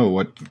like, oh,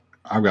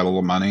 I've got a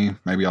little money,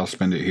 maybe I'll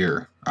spend it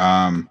here.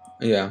 So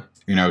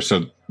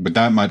with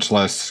that much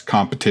less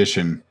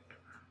competition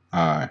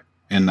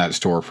in that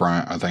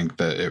storefront, I think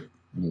that it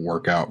will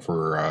work out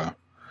for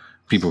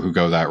people who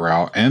go that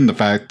route. And the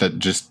fact that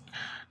just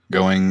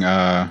going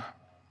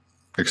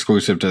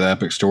exclusive to the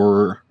Epic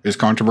Store is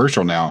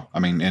controversial now. I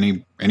mean,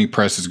 any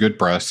press is good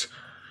press.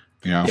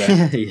 You're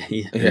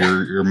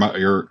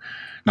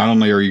not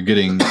only are you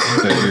getting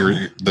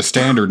the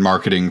standard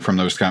marketing from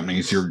those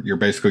companies, you're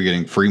basically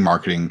getting free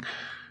marketing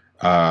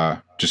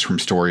just from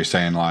stories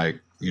saying like,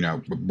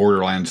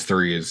 Borderlands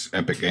 3 is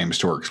Epic Game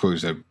Store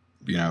exclusive.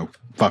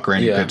 Fuck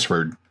Randy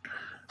Pitchford.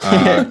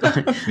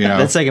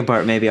 That second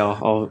part, maybe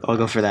I'll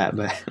go for that,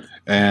 but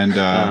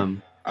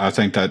I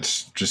think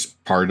that's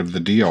just part of the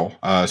deal.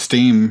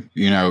 Steam,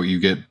 you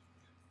get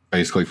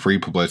basically free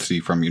publicity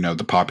from,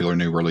 the popular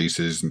new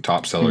releases and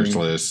top sellers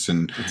lists,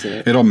 and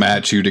it'll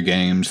match you to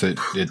games that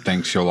it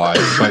thinks you'll like.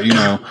 But,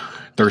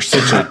 there's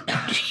such a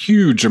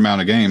huge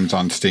amount of games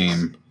on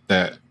Steam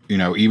that,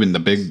 even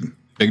the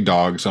big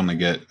dogs only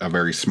get a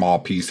very small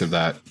piece of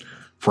that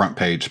front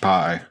page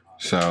pie.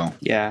 So,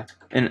 yeah.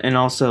 And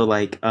also,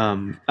 like,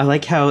 I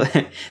like how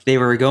they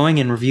were going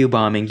and review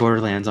bombing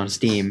Borderlands on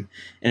Steam.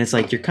 And it's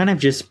like, you're kind of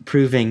just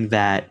proving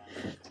that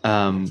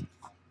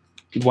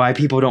why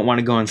people don't want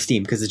to go on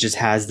Steam, because it just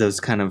has those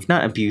kind of,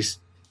 not abuse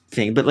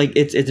thing, but like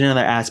it's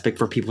another aspect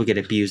for people to get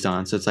abused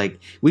on. So it's like,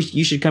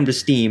 you should come to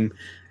Steam.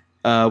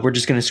 We're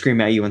just going to scream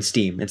at you on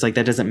Steam. It's like,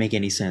 that doesn't make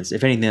any sense.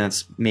 If anything,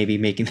 that's maybe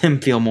making them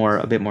feel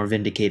a bit more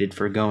vindicated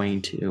for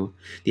going to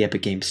the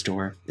Epic Games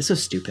Store. It's so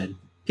stupid.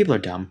 People are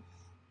dumb.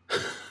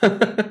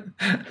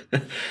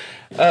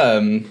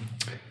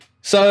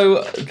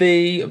 So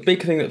the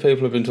big thing that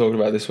people have been talking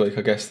about this week,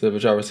 I guess the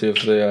majority of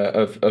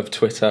the of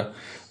Twitter,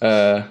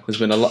 there's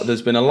been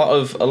a lot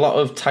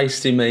of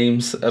tasty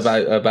memes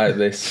about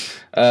this.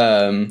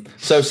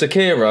 So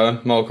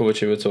Sekiro, Michael,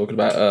 which you were talking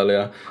about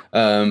earlier,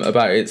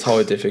 about its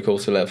high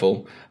difficulty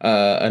level,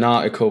 an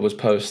article was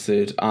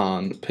posted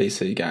on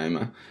PC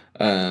Gamer.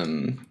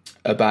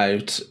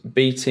 about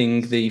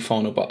beating the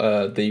final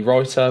the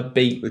writer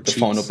beat the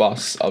final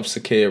boss of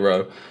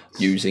Sekiro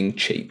using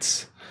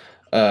cheats.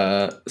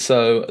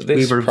 So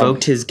this we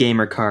revoked his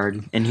gamer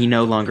card, and he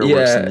no longer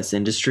works in this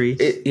industry.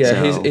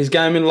 His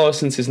gaming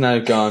license is now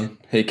gone.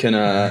 He can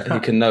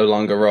no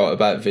longer write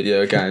about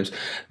video games.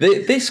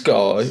 This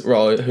guy,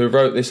 right, who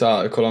wrote this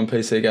article on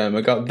PC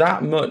Gamer, got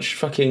that much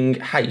fucking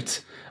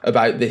hate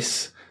about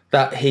this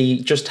that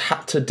he just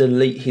had to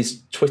delete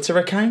his Twitter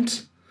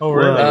account. Oh,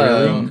 really?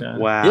 Okay.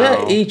 Wow.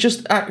 Yeah, he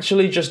just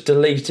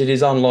deleted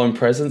his online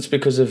presence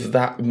because of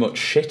that much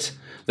shit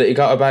that he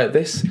got about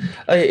this.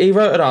 He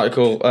wrote an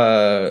article,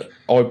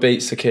 I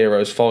beat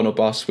Sekiro's final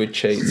boss with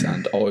cheats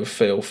and I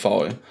feel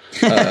fine.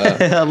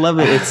 I love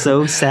it. It's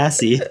so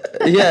sassy.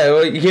 Yeah,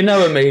 well, you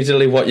know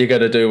immediately what you're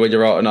going to do when you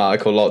write an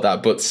article like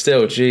that, but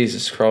still,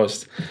 Jesus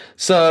Christ.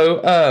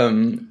 So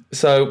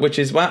which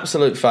is my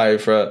absolute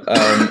favourite,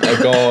 a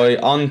guy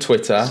on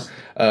Twitter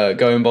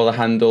going by the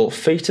handle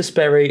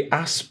Fetusberry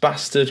Ass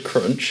Bastard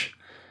Crunch.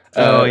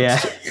 Yeah,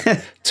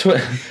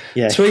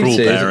 tweeted, cruel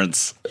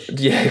parents.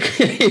 Yeah,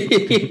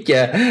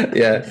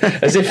 yeah.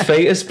 As if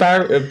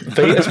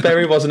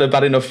Fetusberry wasn't a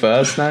bad enough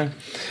first now.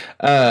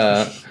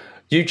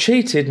 You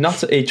cheated not.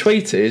 He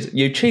tweeted.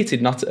 You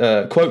cheated not.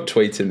 Quote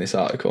tweet in this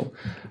article.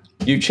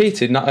 You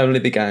cheated not only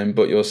the game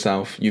but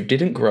yourself. You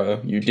didn't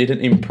grow. You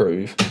didn't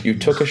improve. You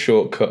took a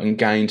shortcut and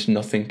gained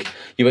nothing.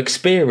 You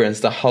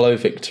experienced a hollow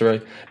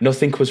victory.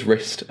 Nothing was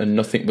risked and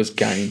nothing was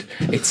gained.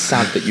 It's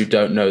sad that you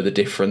don't know the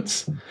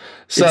difference.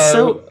 It's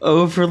so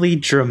overly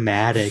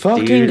dramatic,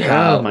 fucking dude.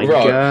 hell. Oh my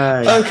right.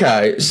 god.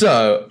 Okay,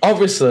 so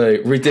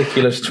obviously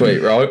ridiculous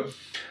tweet, right?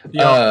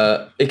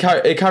 Yeah.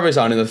 It carries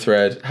on in the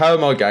thread. How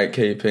am I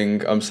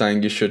gatekeeping? I'm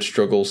saying you should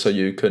struggle so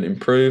you can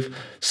improve.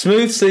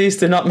 Smooth seas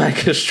do not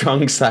make a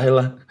strong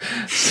sailor.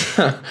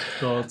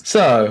 God.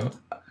 So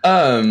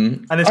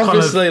and it's kind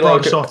of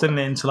branched off, didn't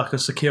it, into like a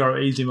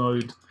Sekiro easy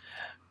mode.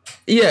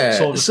 Yeah.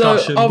 Sort of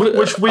discussion,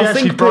 which we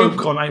actually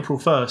broke on April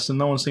 1st, and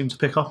no one seemed to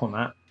pick up on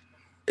that.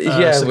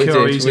 Yeah, we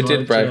did. We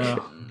did break.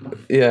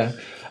 Yeah.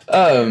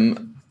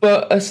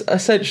 But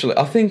essentially,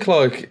 I think,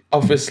 like,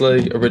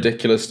 obviously a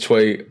ridiculous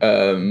tweet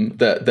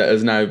that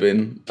has now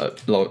been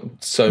like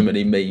so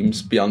many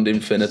memes beyond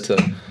infinity.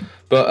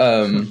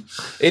 But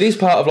it is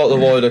part of like the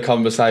wider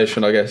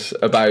conversation, I guess,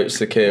 about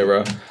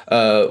Sekiro,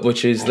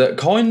 which is that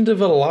kind of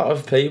a lot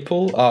of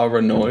people are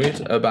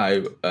annoyed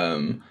about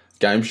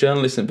games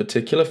journalists in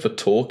particular for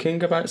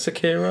talking about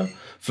Sekiro,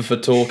 for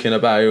talking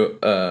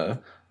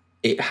about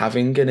it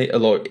having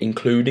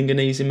including an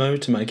easy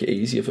mode to make it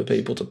easier for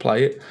people to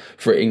play it,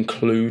 for it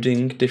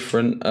including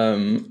different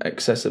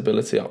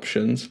accessibility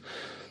options.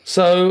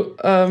 So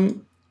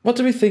what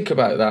do we think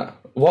about that?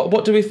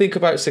 What do we think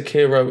about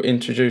Sekiro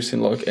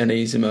introducing like an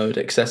easy mode,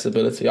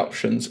 accessibility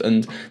options,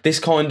 and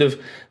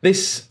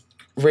this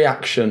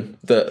reaction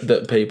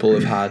that people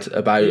have had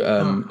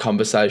about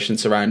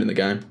conversations surrounding the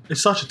game?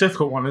 It's such a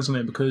difficult one, isn't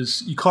it?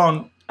 Because you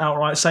can't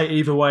outright say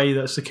either way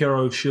that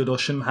Sekiro should or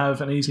shouldn't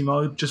have an easy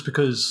mode, just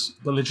because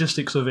the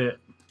logistics of it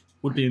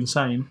would be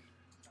insane.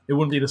 It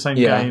wouldn't be the same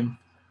game.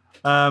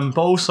 But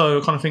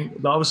also, I kind of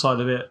think the other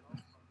side of it,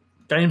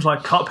 games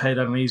like Cuphead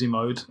had an easy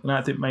mode, and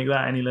that didn't make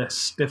that any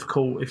less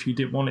difficult if you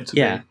didn't want it to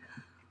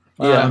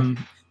be.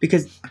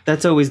 Because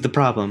that's always the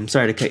problem.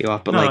 Sorry to cut you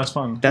off, but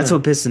that's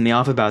what pisses me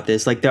off about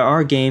this. Like, there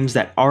are games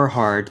that are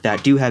hard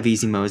that do have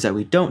easy modes that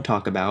we don't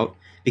talk about,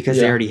 because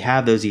they already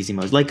have those easy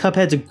modes. Like,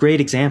 Cuphead's a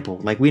great example.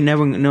 Like, no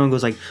one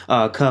goes like,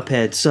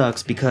 Cuphead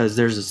sucks because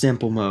there's a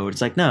simple mode.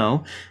 It's like,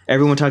 no.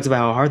 Everyone talks about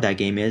how hard that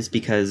game is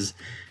because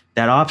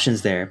that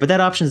option's there. But that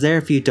option's there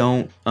if you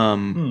don't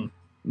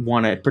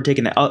want to partake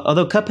in that.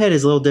 Although Cuphead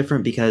is a little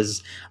different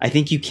because I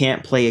think you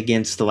can't play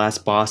against the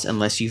last boss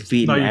unless you've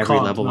beaten every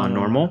level on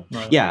normal.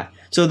 No. Yeah.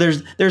 So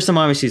there's some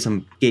obviously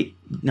some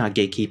not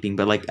gatekeeping,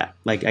 but like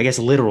I guess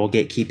literal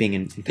gatekeeping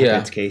in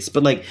Cuphead's case.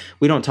 But like,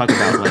 we don't talk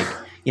about like,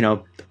 you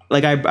know,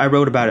 like I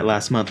wrote about it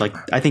last month. Like,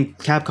 I think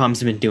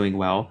Capcom's been doing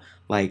well,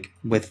 like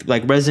with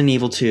like Resident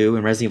Evil 2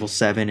 and Resident Evil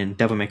 7 and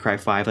Devil May Cry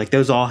 5. Like,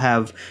 those all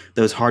have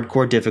those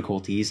hardcore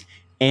difficulties,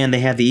 and they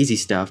have the easy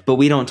stuff. But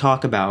we don't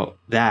talk about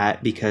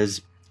that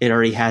because it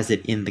already has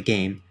it in the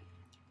game.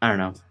 I don't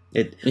know.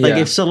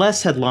 If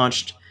Celeste had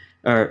launched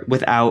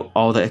without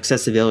all the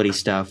accessibility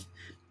stuff,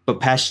 but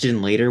patched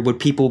in later, would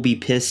people be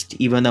pissed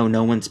even though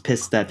no one's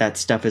pissed that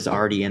stuff is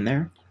already in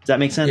there? Does that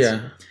make sense?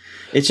 Yeah.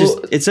 It's just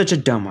it's such a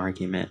dumb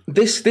argument.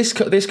 This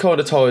kind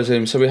of ties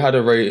in. So we had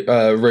a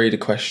reader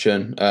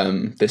question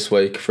this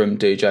week from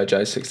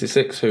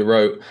DJJ66 who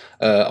wrote,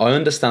 I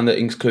understand that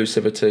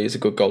inclusivity is a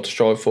good goal to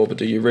strive for, but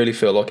do you really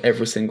feel like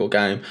every single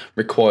game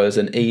requires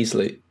an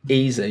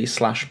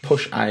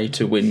easy/push A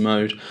to win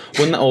mode?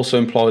 Wouldn't that also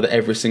imply that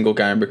every single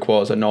game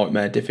requires a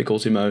nightmare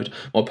difficulty mode?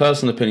 My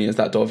personal opinion is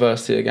that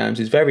diversity of games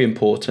is very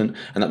important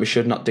and that we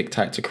should not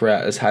dictate to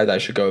creators how they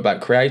should go about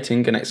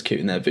creating and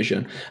executing their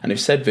vision. And if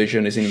said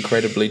vision is incredibly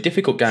incredibly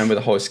difficult game with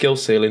a high skill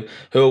ceiling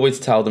who always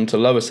tell them to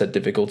lower said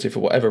difficulty for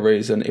whatever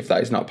reason if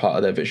that is not part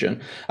of their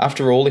vision.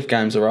 After all, if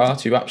games are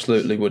art, you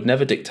absolutely would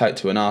never dictate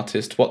to an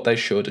artist what they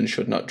should and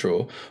should not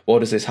draw. Why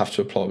does this have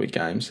to apply with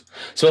games?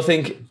 So I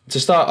think, to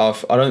start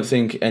off, I don't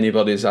think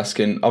anybody's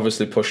asking,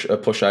 obviously push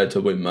A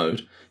to win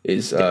mode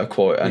is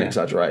quite an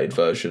exaggerated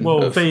version of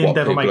what people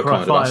are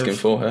kind of asking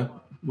for here.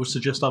 Would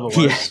suggest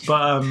otherwise.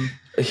 But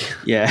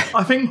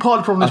I think part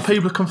of the problem is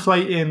people are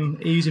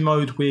conflating easy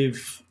mode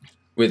with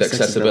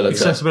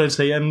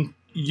accessibility, and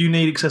you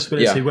need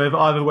accessibility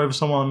whether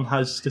someone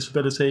has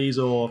disabilities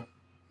or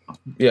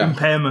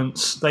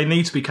impairments. They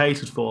need to be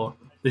catered for.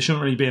 There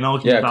shouldn't really be an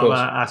argument about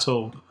that at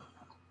all.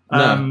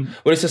 No.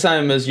 Well, it's the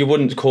same as you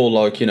wouldn't call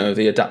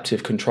the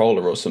adaptive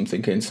controller or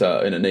something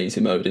insert in an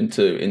easy mode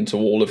into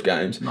all of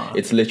games. No.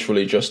 It's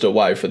literally just a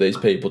way for these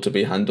people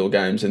to handle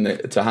games in their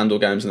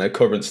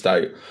current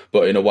state,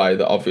 but in a way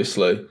that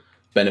obviously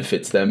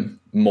benefits them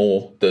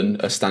more than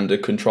a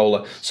standard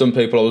controller. Some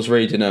people, I was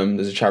reading,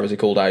 there's a charity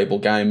called Able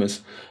Gamers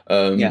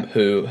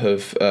who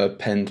have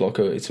penned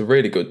it's a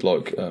really good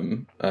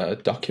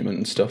document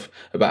and stuff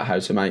about how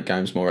to make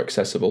games more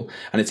accessible,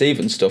 and it's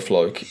even stuff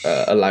like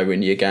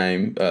allowing your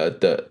game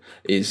that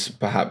is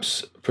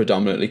perhaps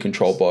predominantly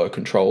controlled by a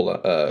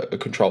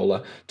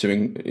controller to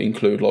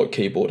include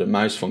keyboard and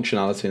mouse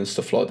functionality and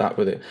stuff like that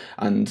with it,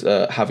 and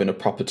having a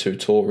proper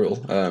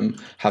tutorial,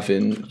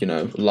 having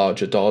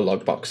larger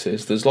dialogue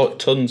boxes. There's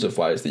tons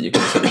of ways that you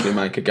can essentially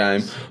make a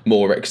game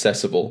more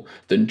accessible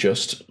than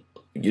just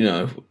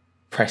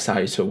press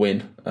A to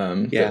win.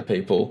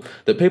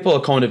 That people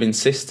are kind of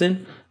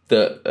insisting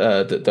that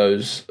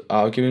those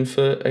arguing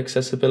for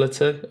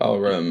accessibility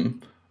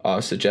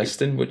are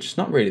suggesting, which is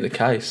not really the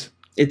case.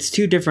 It's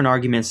two different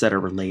arguments that are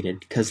related,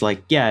 because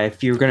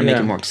if you're going to make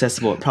it more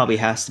accessible, it probably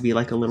has to be a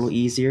little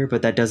easier,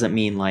 but that doesn't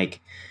mean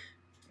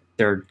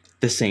they're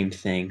the same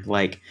thing.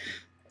 I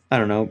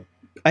don't know.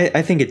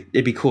 I think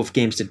it'd be cool if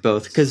games did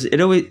both, because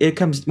it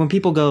comes when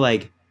people go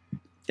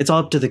it's all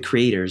up to the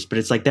creators, but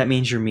it's that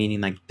means you're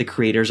meaning the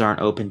creators aren't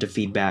open to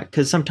feedback,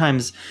 because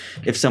sometimes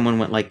if someone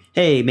went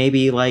hey,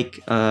 maybe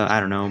I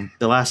don't know,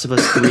 The Last of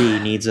Us 3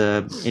 needs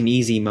an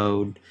easy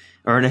mode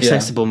or an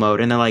accessible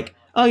mode, and they're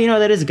oh,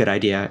 that is a good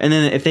idea. And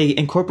then if they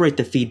incorporate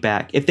the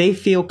feedback, if they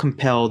feel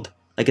compelled,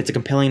 it's a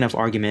compelling enough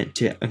argument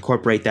to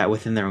incorporate that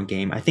within their own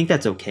game, I think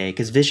that's okay.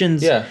 Because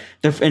visions,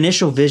 the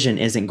initial vision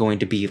isn't going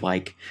to be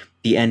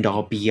the end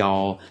all be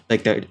all,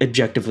 the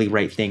objectively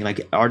right thing.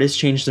 Artists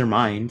change their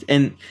mind.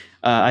 And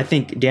I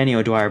think Danny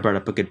O'Dwyer brought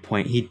up a good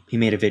point. He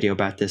made a video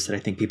about this that I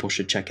think people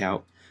should check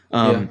out.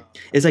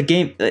 Is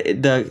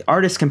the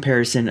artist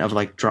comparison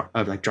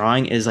of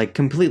drawing is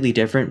completely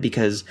different,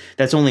 because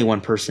that's only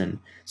one person.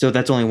 So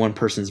that's only one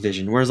person's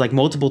vision. Whereas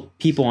multiple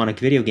people on a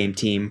video game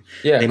team,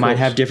 they might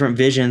have different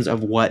visions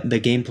of what the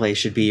gameplay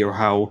should be or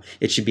how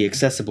it should be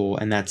accessible.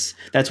 And that's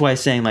why I'm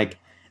saying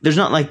there's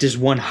not just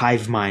one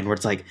hive mind where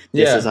it's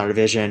this is our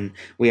vision.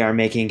 We are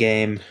making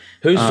game.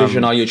 Whose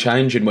vision are you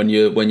changing when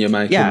you're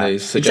making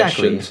these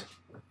suggestions? Exactly.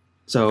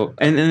 So,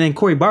 and then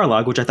Cory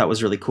Barlog, which I thought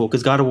was really cool,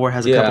 because God of War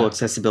has a couple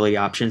accessibility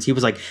options. He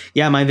was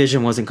my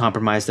vision wasn't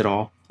compromised at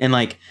all. And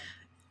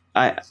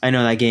I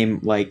know that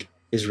game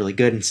is really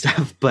good and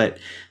stuff,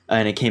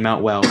 and it came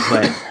out well,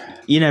 but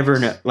you never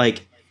know.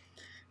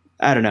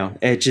 I don't know.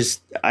 It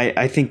just,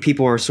 I think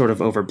people are sort of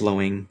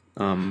overblowing.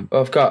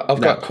 I've got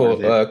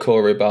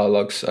Cory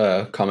Barlog's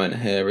comment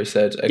here. He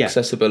said,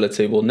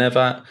 accessibility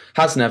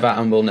has never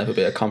and will never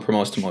be a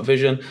compromise to my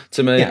vision.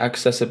 To me,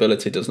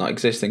 accessibility does not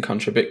exist in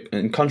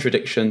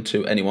contradiction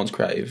to anyone's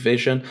creative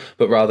vision,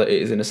 but rather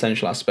it is an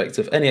essential aspect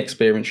of any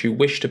experience you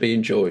wish to be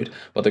enjoyed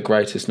by the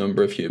greatest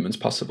number of humans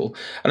possible.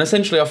 And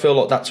essentially, I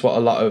feel that's what a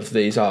lot of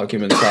these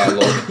arguments are.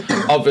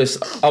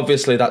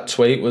 Obviously, that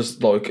tweet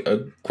was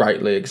a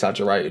greatly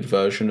exaggerated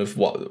version of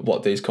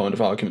what these kind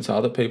of arguments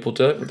are that people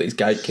do, with these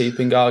gatekeeping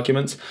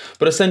arguments,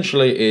 but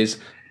essentially is,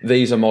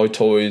 these are my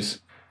toys,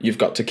 you've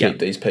got to keep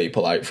these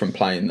people out from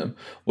playing them,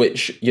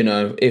 which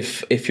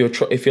if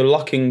you're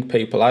locking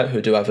people out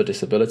who do have a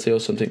disability or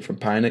something from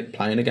playing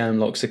a game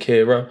like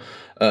Sekiro,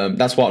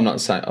 that's what I'm not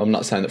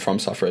saying that From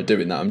Software are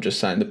doing that. I'm just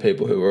saying the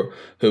people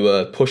who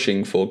are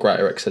pushing for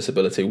greater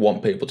accessibility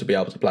want people to be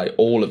able to play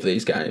all of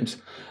these games.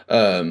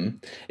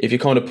 If you're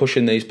kind of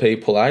pushing these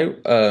people out,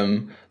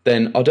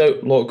 then I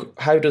don't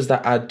how does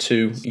that add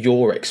to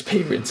your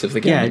experience of the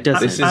game? Yeah, it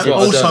doesn't. This is what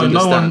I don't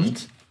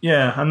understand.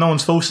 And no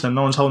one's forcing them.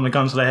 No one's holding a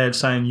gun to their head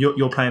saying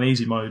you're playing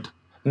easy mode.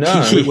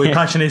 No, we're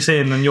patching this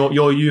in, and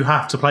you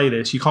have to play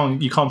this. You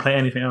can't play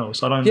anything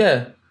else. I don't.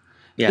 Yeah.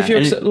 If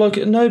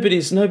you're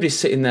nobody's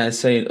sitting there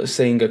seeing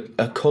a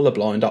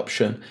colourblind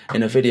option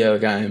in a video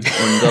game,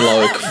 and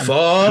they're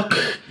fuck,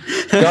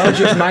 God,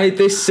 you've made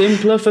this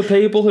simpler for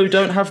people who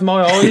don't have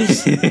my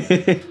eyes.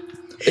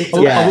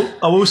 I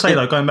will say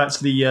though, going back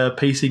to the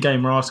PC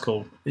Gamer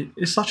article,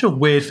 it's such a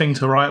weird thing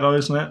to write though,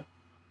 isn't it?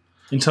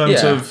 In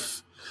terms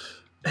of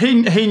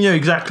he knew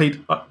exactly,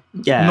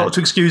 not to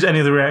excuse any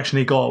of the reaction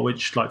he got,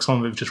 which some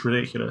of it was just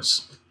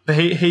ridiculous, but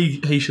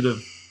he should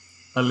have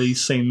at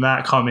least seen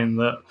that coming,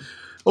 that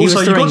He was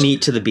throwing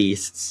meat to the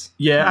beasts.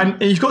 Yeah,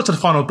 and you've got to the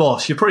final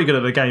boss. You're pretty good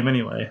at the game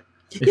anyway.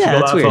 Yeah,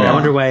 that's weird. I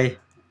wonder why.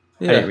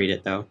 I didn't read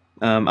it though.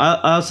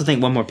 I also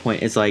think one more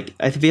point is like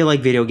I feel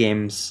like video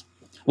games.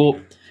 Well,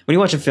 when you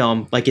watch a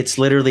film, like it's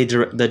literally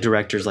the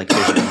director's like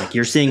vision. Like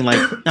you're seeing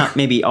like not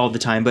maybe all the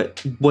time,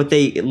 but what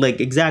they like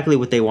exactly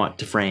what they want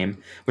to frame.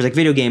 Whereas like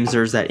video games,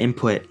 there's that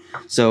input,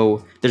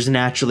 so there's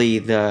naturally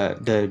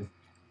the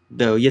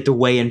you have to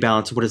weigh and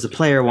balance what does the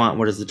player want,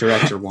 what does the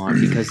director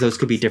want, because those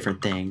could be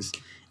different things.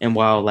 And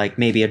while like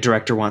maybe a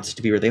director wants it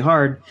to be really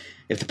hard,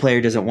 if the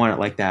player doesn't want it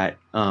like that,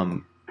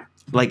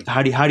 like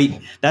how do you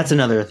that's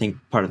another I think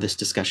part of this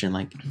discussion,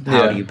 like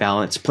how do you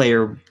balance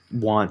player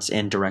wants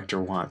and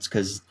director wants,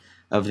 because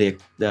of the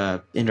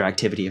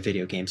interactivity of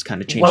video games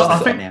kind of changes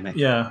the dynamic.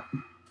 Yeah,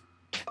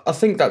 I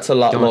think that's a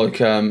lot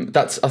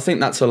I think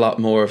that's a lot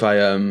more of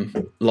a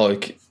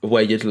like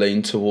where you'd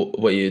lean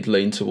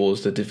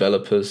towards the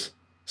developers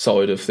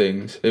side of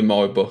things in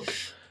my book.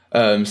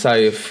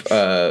 Say if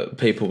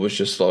people was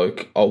just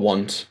like, I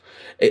want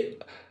it.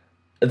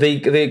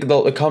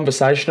 The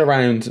conversation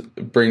around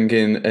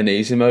bringing an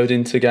easy mode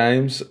into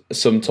games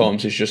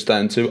sometimes is just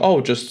down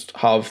to just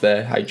have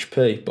their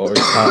HP or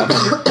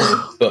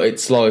but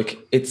it's like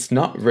it's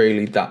not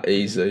really that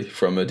easy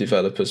from a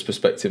developer's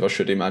perspective, I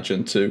should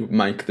imagine, to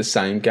make the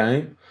same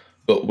game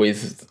but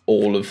with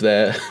all of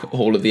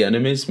the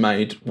enemies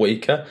made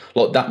weaker.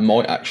 Like that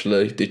might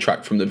actually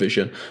detract from the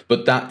vision,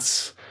 but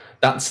that's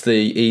the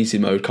easy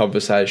mode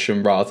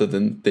conversation rather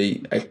than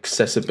the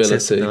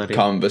accessibility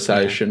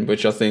conversation,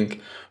 which I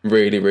think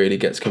really, really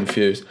gets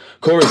confused.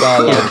 Corey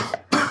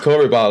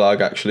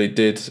Barlog actually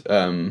did.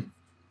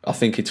 I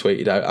think he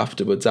tweeted out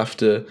afterwards,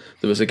 after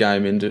there was a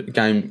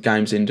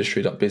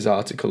games.industry.biz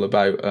article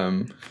about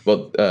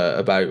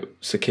about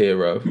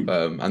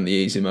Sekiro and the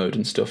easy mode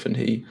and stuff, and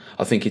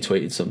I think he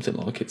tweeted something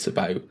like it's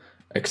about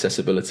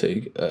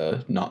accessibility,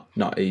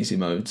 not easy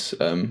modes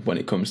when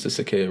it comes to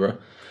Sekiro.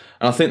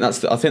 And I think that's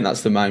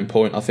the main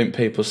point. I think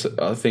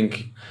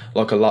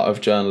like a lot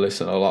of journalists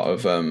and a lot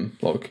of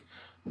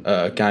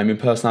gaming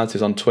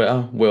personalities on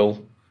Twitter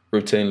will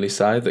routinely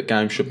say that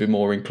games should be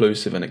more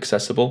inclusive and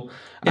accessible.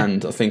 Yeah.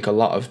 And I think a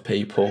lot of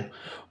people,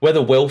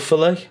 whether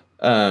willfully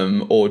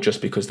or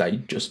just because they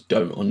just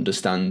don't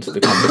understand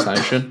the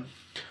conversation,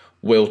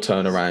 will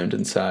turn around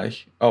and say,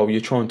 oh,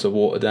 you're trying to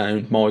water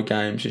down my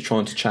games, you're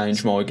trying to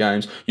change my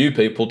games. You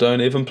people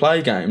don't even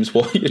play games.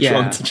 Why are you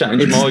trying to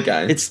change my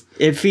games?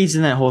 It feeds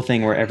in that whole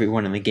thing where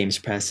everyone in the games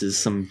press is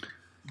some...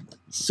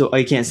 So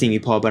you can't see me,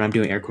 Paul, but I'm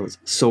doing air quotes.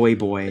 Soy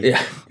boy,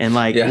 and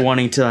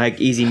wanting to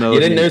like easy mode. You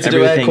didn't know to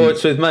do air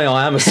quotes with me.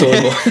 I am a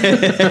soy boy.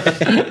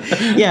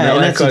 And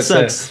that's what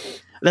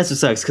sucks. That's what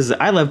sucks because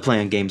I love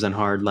playing games on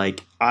hard.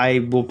 Like I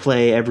will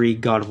play every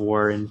God of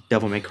War and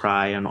Devil May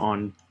Cry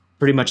on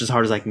pretty much as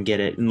hard as I can get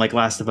it, and like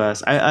Last of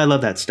Us. I love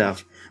that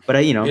stuff. But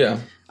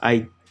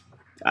I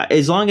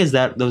as long as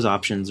those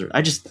options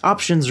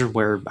are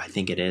where I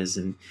think it is,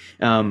 and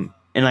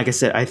like I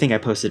said, I think I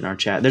posted in our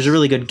chat. There's a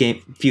really good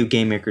few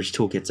game makers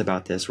toolkits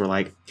about this. Where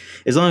like,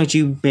 as long as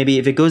you maybe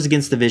if it goes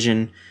against the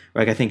vision,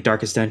 like I think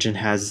Darkest Dungeon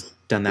has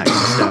done that kind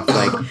of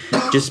stuff.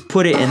 Like, just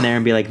put it in there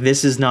and be like,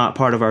 this is not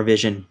part of our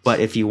vision, but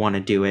if you want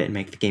to do it and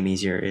make the game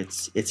easier,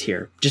 it's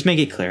here. Just make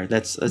it clear.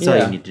 That's all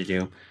you need to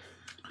do.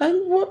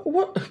 And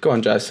what? Go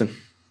on, Jason.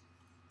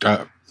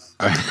 I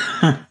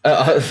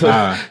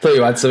thought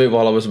you had something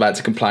while I was about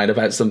to complain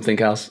about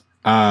something else.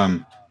 I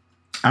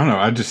don't know.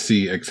 I just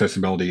see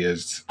accessibility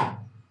as,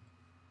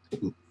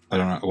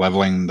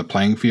 leveling the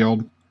playing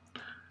field.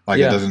 Like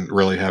it doesn't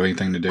really have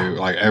anything to do.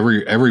 Like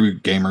every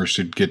gamer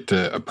should get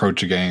to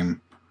approach a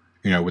game,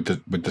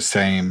 with the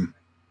same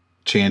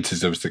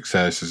chances of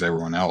success as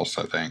everyone else.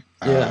 I think.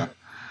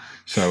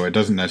 So it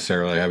doesn't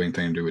necessarily have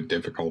anything to do with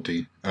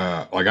difficulty.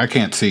 Like I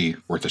can't see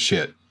worth a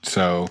shit.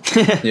 So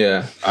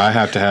I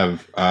have to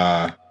have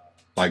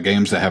like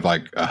games that have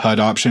like a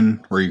HUD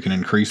option where you can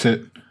increase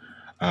it.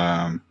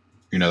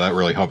 That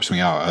really helps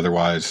me out.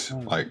 Otherwise,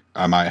 like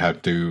I might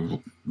have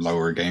to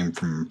lower a game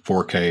from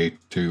 4K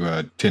to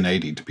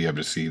 1080 to be able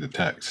to see the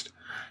text.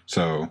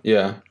 So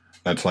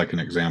that's like an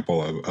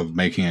example of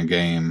making a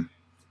game,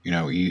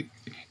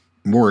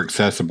 more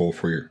accessible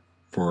for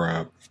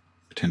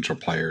potential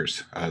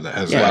players. That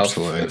has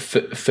absolutely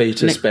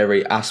fetus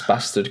berry ass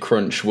bastard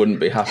crunch wouldn't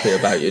be happy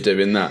about you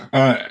doing that.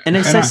 And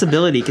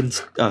accessibility can.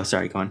 Oh,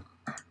 sorry, go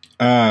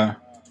on.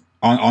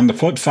 On the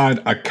flip side,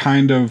 I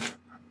kind of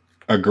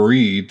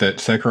agree that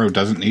Sekiro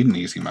doesn't need an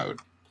easy mode.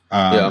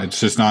 It's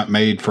just not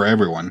made for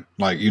everyone.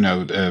 Like it's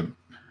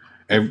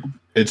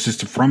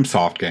just a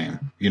FromSoft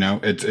game.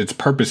 It's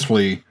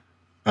purposefully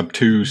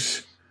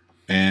obtuse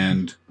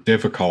and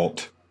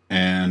difficult,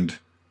 and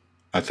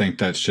I think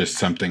that's just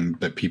something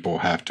that people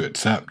have to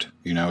accept.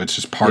 It's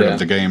just part of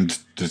the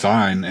game's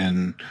design,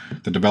 and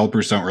the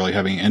developers don't really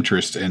have any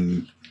interest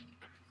in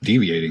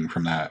deviating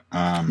from that.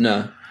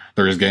 No,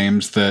 there's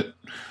games that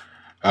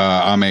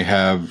I may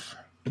have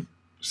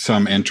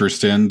some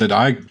interest in that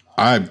I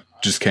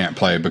just can't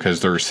play because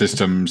there are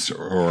systems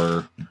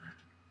or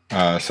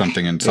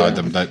something inside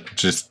them that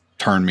just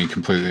turned me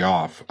completely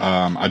off.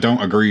 I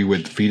don't agree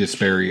with Fetus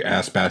Berry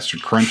Ass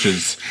Bastard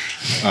Crunch's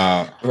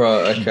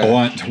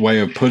blunt way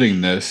of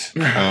putting this.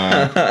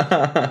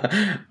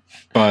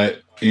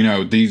 But, you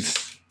know, these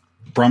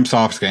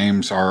FromSoft's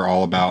games are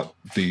all about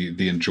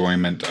the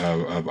enjoyment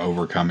of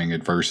overcoming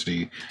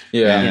adversity.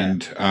 Yeah.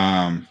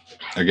 And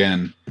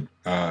again,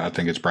 I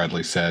think it's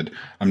Bradley said,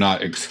 I'm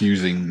not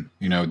excusing,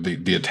 you know,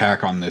 the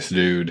attack on this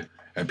dude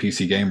at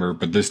PC Gamer,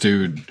 but this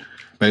dude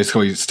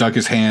basically stuck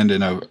his hand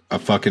in a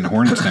fucking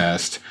hornet's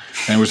nest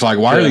and was like,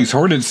 why are these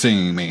hornets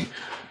stinging me?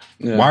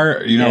 Yeah. Why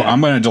are, you know,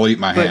 I'm going to delete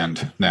my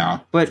hand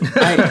now. But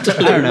I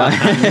don't know.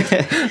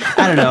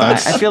 I don't know. I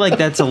feel like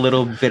that's a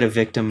little bit of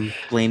victim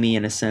blamey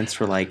in a sense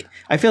for like,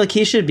 I feel like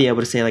he should be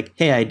able to say like,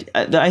 hey,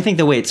 I think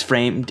the way it's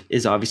framed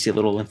is obviously a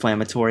little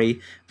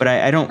inflammatory, but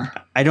I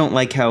don't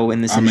like how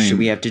in this industry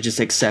we have to just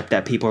accept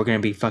that people are going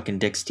to be fucking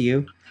dicks to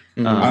you.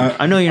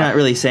 I know you're not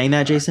really saying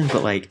that, Jason,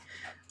 but like,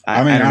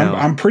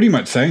 I'm pretty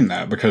much saying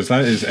that because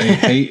that is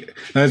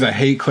a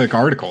hate click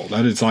article.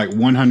 That is like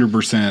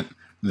 100%.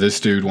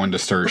 This dude wanted to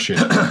stir shit.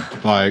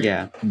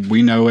 Like,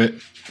 we know it.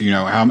 You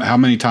know, how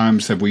many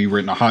times have we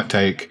written a hot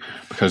take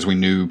because we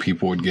knew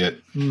people would get,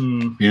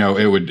 you know,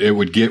 it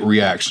would get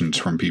reactions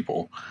from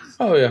people.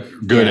 Oh, yeah.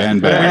 Good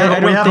and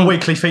bad. We have a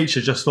weekly feature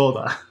just for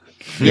that.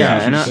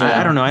 Yeah, and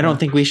I don't know. I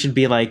don't think we should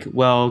be like,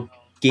 well,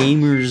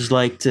 gamers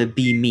like to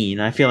be mean.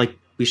 I feel like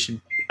we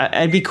should.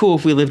 It'd be cool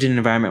if we lived in an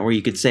environment where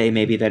you could say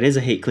maybe that is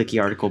a hate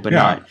clicky article, but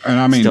not. And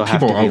I mean,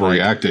 people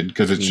overreacted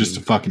because it's just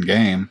a fucking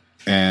game.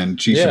 And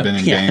Chiefs have been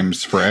in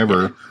games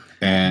forever.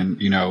 And,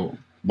 you know,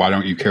 why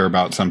don't you care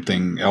about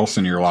something else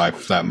in your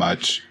life that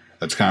much?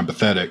 That's kind of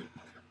pathetic.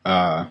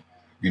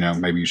 You know,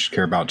 maybe you should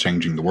care about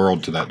changing the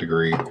world to that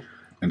degree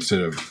instead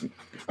of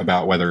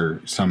about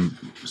whether some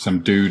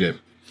dude at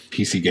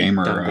PC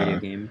Gamer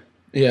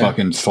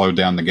fucking slowed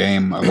down the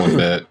game a little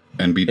bit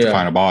and beat the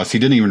final boss. He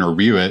didn't even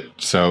review it,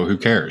 so who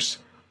cares?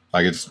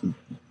 Like, it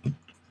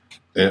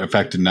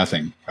affected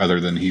nothing other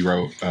than he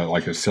wrote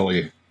like a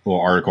silly little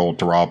article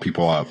to rile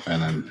people up,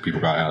 and then people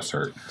got ass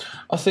hurt.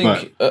 I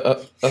think.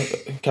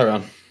 Carry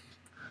on.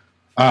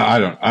 I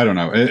don't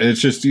know. It's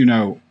just, you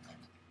know,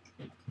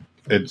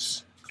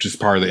 it's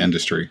just part of the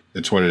industry.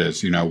 It's what it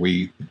is. You know,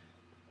 we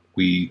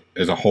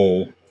as a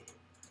whole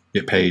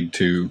get paid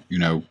to, you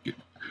know,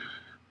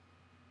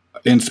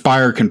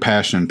 inspire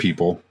compassion in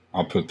people.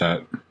 I'll put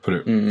it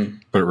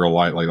real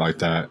lightly like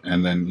that.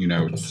 And then, you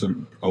know,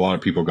 a lot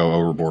of people go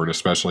overboard,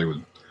 especially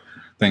with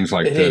things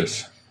like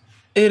this.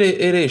 It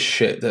is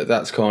shit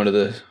that's kind of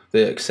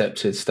the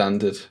accepted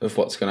standard of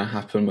what's going to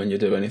happen when you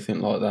do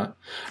anything like that.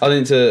 I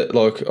think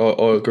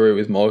I agree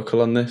with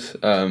Michael on this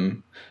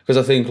because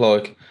I think,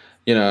 like,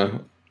 you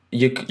know,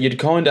 you'd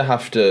kind of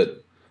have to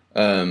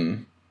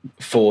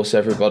force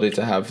everybody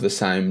to have the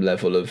same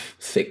level of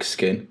thick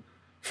skin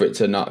for it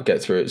to not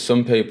get through it.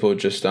 Some people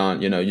just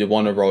aren't, you know, you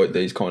want to write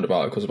these kind of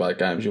articles about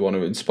games, you want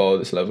to inspire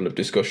this level of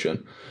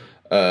discussion.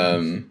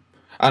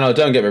 And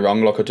don't get me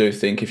wrong, like, I do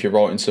think if you're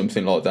writing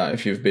something like that,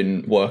 if you've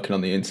been working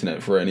on the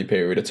internet for any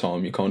period of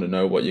time, you kind of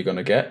know what you're going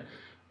to get.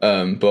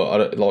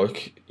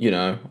 But, you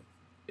know,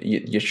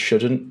 you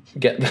shouldn't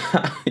get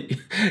that.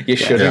 You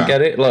shouldn't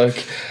get it.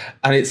 Like,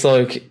 and it's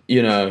like,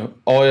 you know,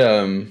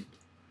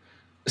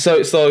 so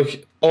it's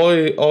like,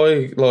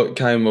 I like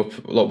came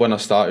up, like, when I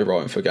started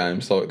writing for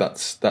games, like,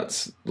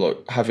 that's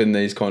like having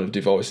these kind of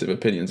divisive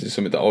opinions is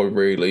something that I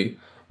really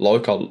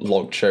like. I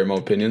like sharing my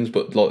opinions,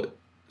 but like,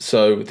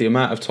 so the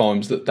amount of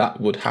times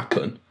that would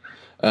happen,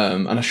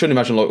 and I shouldn't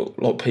imagine like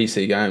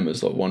PC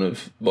Gamers, like one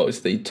of what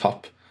is the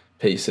top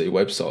PC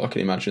website. I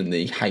can imagine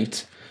the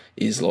hate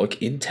is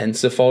like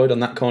intensified on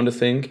that kind of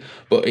thing.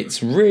 But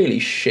it's really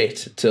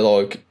shit to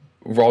like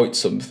write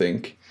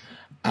something,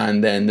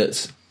 and then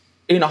that's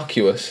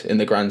innocuous in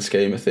the grand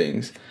scheme of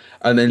things,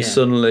 and then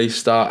suddenly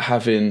start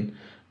having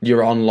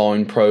your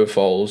online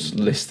profiles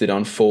listed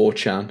on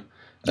 4chan.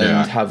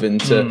 And having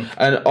to,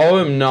 and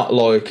I'm not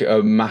like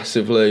a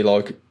massively,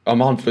 like,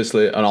 I'm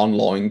obviously an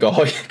online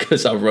guy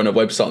because I run a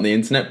website on the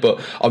internet, but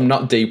I'm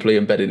not deeply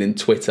embedded in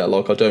Twitter.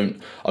 Like, I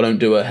don't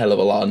do a hell of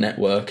a lot of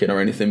networking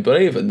or anything.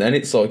 But even then,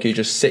 it's like you're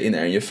just sitting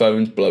there and your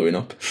phone's blowing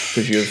up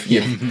because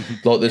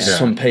you've like, there's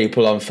some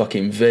people on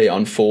fucking V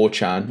on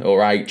 4chan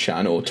or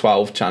 8chan or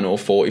 12chan or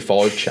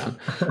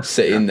 45chan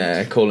sitting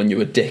there calling you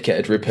a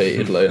dickhead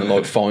repeatedly and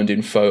like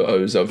finding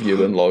photos of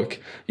you and,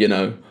 like, you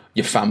know,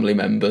 your family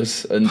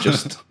members and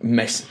just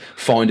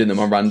finding them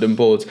on random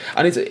boards.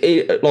 And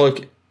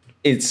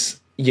it's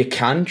you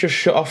can just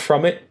shut off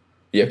from it.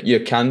 You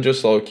can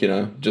just, like, you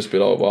know, just be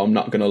like, well, I'm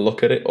not going to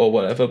look at it or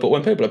whatever. But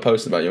when people are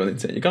posting about you on the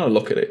internet, you're going to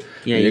look at it.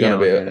 Yeah, you're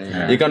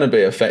going to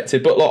be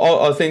affected. But like,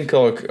 I think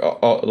like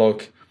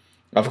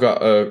I've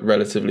got a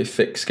relatively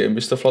thick skin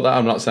with stuff like that.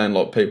 I'm not saying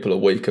like people are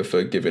weaker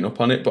for giving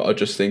up on it, but I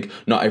just think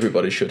not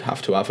everybody should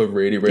have to have a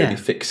really, really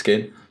thick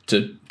skin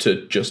to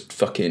just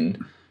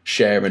fucking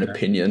share an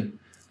opinion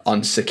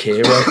on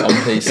Sekiro on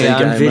PC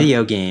Gamer. On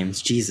video games.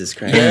 Jesus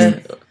Christ. Yeah.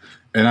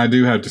 And I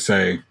do have to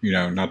say, you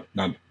know, not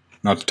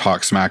to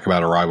talk smack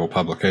about a rival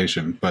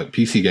publication, but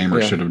PC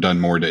Gamer should have done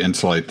more to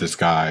insulate this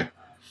guy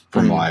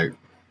from like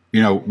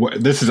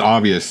this is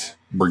obvious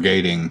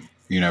brigading,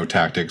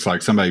 tactics.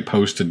 Like somebody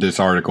posted this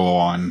article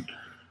on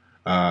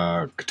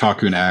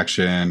Kotaku in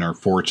Action or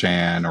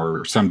 4chan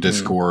or some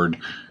Discord,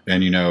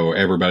 and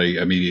everybody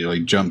immediately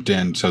jumped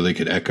in so they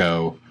could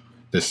echo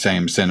the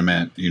same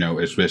sentiment,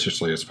 as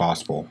viciously as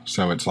possible.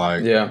 So it's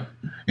like,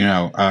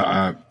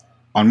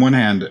 on one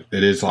hand,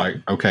 it is like,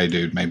 okay,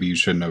 dude, maybe you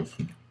shouldn't have,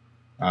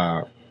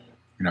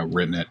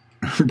 written it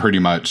pretty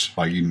much.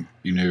 Like you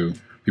knew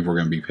people were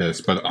going to be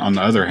pissed. But on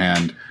the other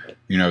hand,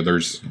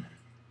 there's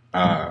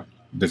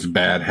this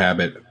bad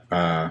habit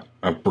of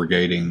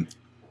brigading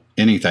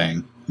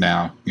anything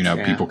now.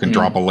 People can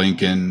drop a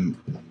link in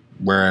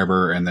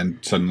wherever, and then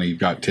suddenly you've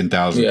got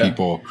 10,000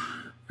 people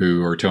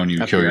who are telling you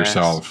to kill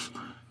yourself,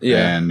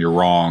 and you're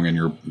wrong, and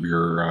you're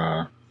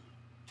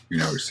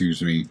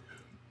excuse me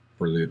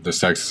for the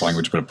sexist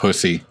language, but a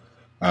pussy.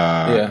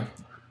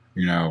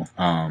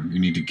 You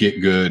need to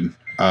get good.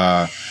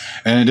 And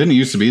it didn't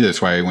used to be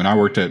this way. When I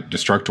worked at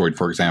Destructoid,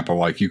 for example,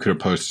 like you could have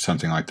posted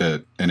something like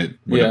that and it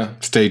would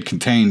have stayed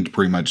contained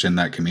pretty much in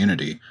that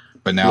community.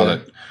 But now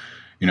that,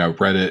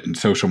 Reddit and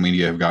social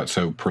media have got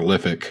so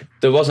prolific.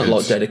 There wasn't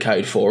like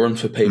dedicated forum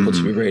for people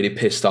to be really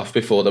pissed off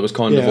before. There was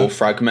kind of all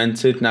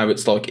fragmented. Now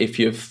it's like if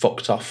you've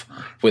fucked off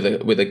with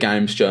a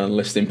games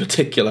journalist in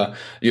particular,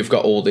 you've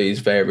got all these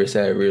various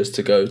areas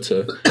to go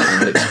to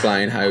and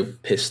explain how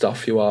pissed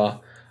off you are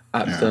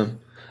at them.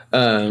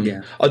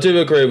 I do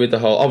agree with the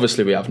whole.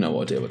 Obviously, we have no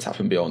idea what's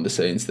happened behind the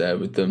scenes there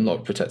with them,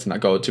 like protecting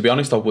that goal. To be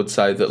honest, I would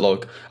say that,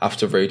 like,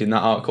 after reading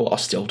that article, I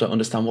still don't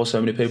understand why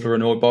so many people are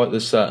annoyed by it.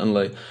 There's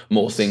certainly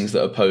more things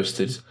that are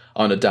posted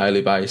on a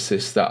daily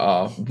basis that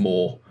are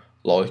more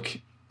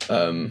like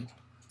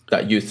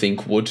that you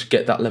think would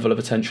get that level of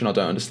attention. I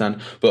don't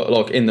understand, but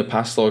like in the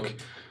past, like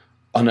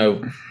I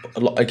know,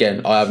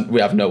 again,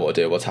 we have no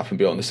idea what's happened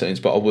behind the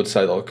scenes, but I would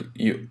say like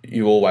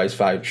you always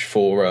vouch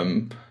for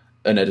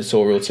an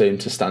editorial team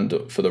to stand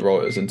up for the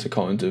writers and to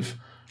kind of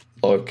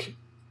like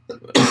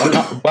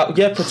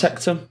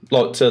protect them,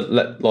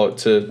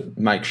 to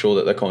make sure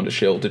that they're kind of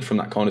shielded from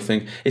that kind of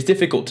thing. It's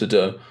difficult to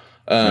do,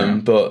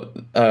 but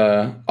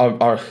I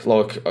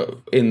like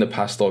in the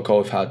past, like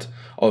I've had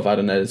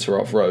an editor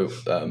I've wrote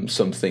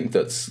something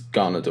that's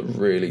garnered a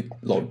really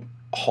like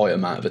high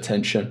amount of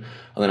attention,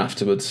 and then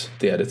afterwards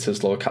the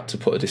editors like had to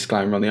put a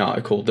disclaimer on the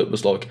article that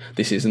was like,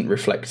 this isn't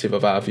reflective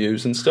of our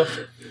views and stuff.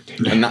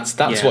 And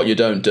that's what you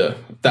don't do.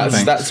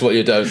 That's what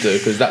you don't do,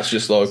 because that's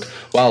just like,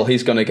 well,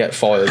 he's going to get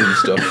fired and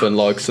stuff, and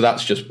like, so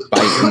that's just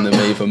baiting them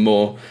even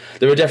more.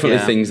 There are definitely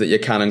things that you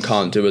can and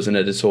can't do as an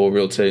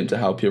editorial team to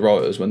help your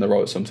writers when they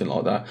write something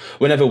like that.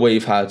 Whenever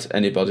we've had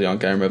anybody on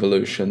Game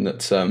Revolution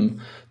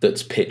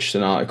that's pitched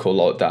an article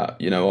like that,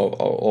 I'll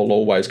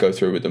always go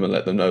through with them and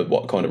let them know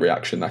what kind of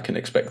reaction they can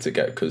expect to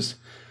get, because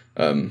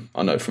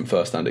I know from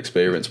first-hand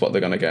experience what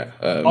they're going to get.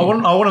 I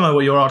want to know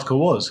what your article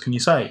was. Can you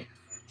say?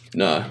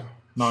 No.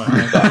 No,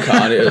 I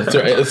can't.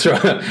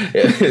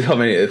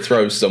 It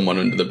throws someone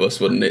under the bus,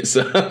 wouldn't it?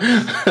 So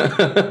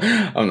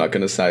I'm not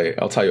going to say it.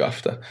 I'll tell you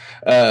after.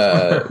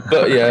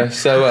 But yeah,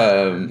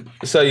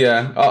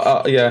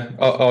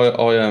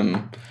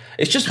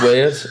 it's just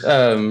weird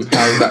how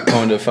that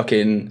kind of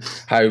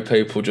how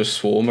people just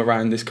swarm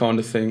around this kind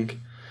of thing.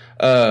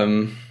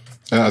 I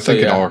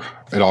think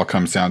it all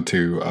comes down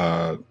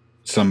to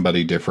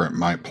somebody different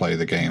might play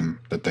the game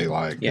that they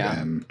like,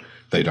 and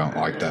they don't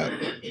like that.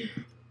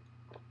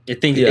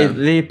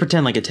 They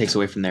pretend like it takes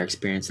away from their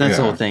experience. That's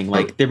the whole thing.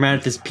 Like, they're mad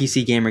at this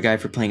PC gamer guy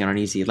for playing it on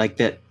easy. Like,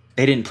 that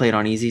they didn't play it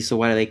on easy, so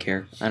why do they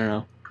care? I don't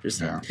know.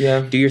 Just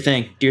do your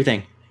thing. Do your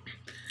thing.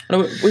 I know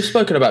we've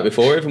spoken about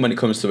before, even when it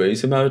comes to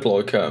easy mode.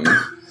 Like,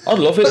 I'd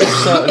love it if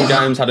certain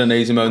games had an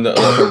easy mode that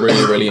like, I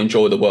really, really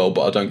enjoy the world,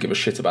 but I don't give a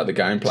shit about the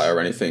gameplay or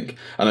anything,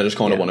 and I just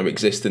kind of want to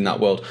exist in that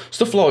world.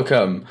 Stuff like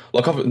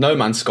No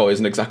Man's Sky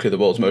isn't exactly the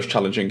world's most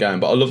challenging game,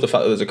 but I love the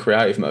fact that there's a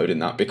creative mode in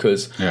that,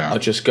 because I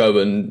just go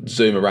and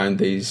zoom around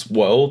these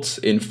worlds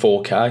in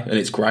 4K, and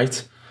it's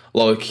great.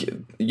 Like,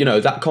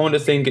 that kind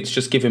of thing. It's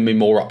just giving me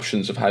more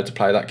options of how to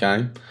play that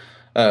game.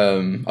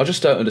 I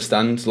just don't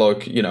understand.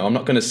 Like, I'm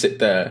not going to sit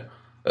there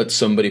at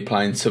somebody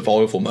playing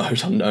survival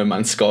mode on No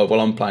Man's Sky while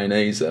I'm playing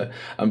easy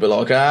and be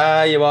like,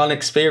 you aren't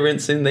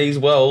experiencing these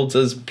worlds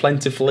as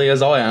plentifully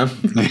as I am.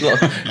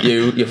 Like,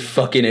 you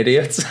fucking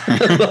idiots.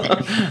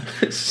 But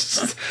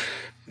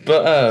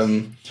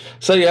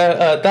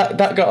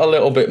that got a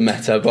little bit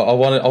meta, but I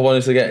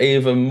wanted to get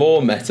even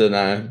more meta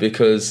now,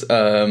 because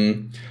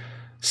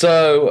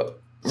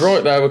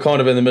right now we're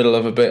kind of in the middle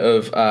of a bit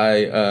of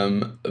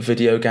a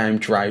video game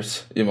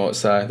drought, you might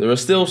say. There are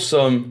still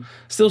some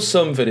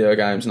video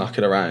games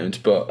knocking around,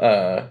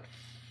 but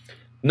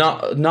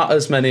not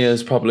as many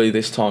as probably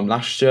this time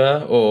last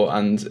year,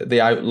 and the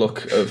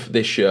outlook of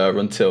this year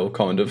until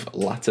kind of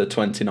latter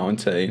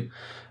 2019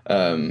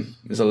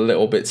 is a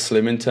little bit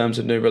slim in terms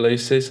of new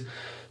releases.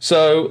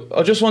 So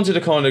I just wanted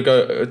to kind of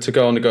go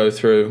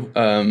through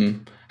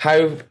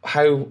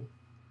how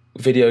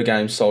video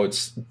game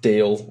sites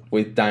deal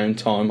with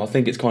downtime. I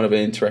think it's kind of an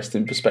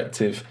interesting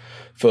perspective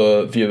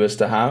for viewers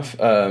to have.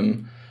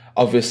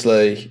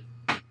 Obviously,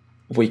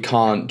 we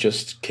can't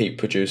just keep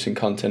producing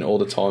content all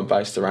the time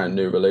based around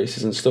new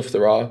releases and stuff.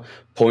 There are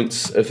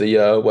points of the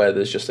year where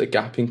there's just a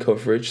gap in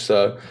coverage.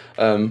 So,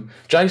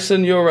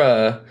 Jason, you're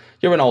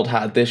an old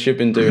hat at this. You've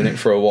been doing it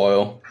for a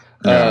while.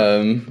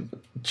 Yeah.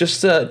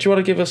 Just do you want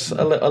to give us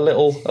a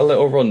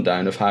little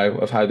rundown of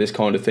how this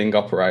kind of thing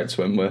operates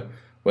when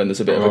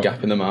there's a bit of a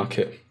gap in the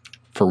market?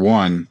 For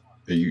one,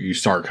 you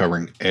start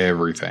covering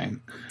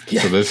everything.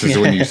 Yeah. So this is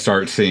when you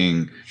start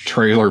seeing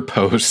trailer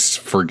posts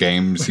for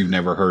games you've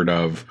never heard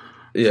of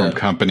from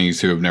companies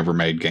who have never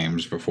made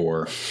games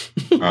before.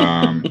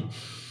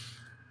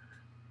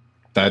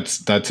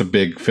 That's a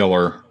big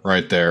filler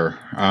right there.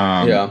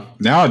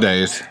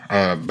 Nowadays,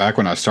 back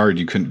when I started,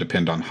 you couldn't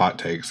depend on hot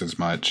takes as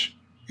much,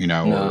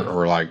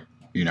 or like,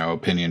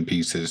 opinion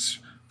pieces,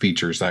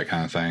 features, that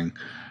kind of thing.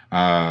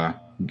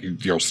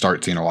 You'll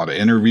start seeing a lot of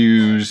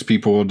interviews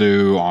people will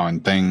do on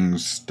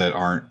things that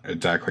aren't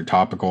exactly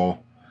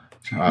topical.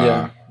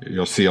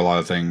 You'll see a lot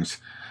of things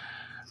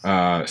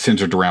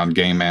centered around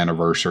game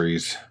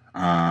anniversaries,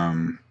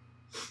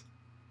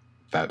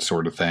 that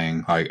sort of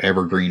thing, like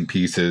evergreen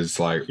pieces,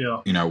 like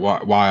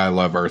why I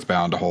love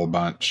Earthbound a whole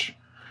bunch.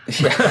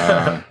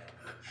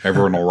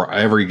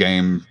 Every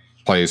game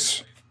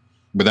place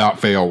without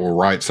fail will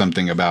write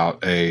something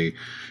about a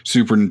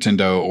Super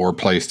Nintendo or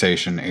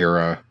PlayStation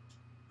era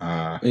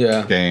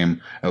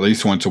game at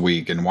least once a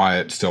week and why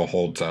it still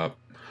holds up.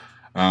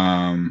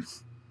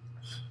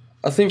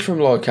 I think from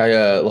like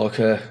a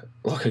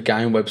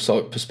game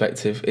website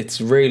perspective,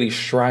 it's really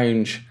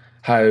strange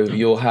how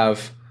you'll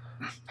have.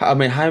 I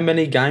mean, how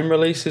many game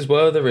releases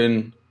were there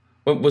in?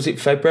 Was it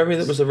February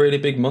that was a really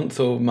big month,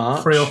 or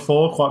March? 3 or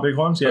 4 quite big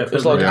ones. Yeah, it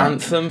was like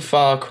Anthem,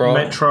 Far Cry,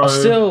 Metro.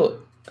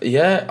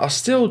 I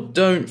still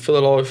don't, for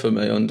the life of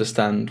me,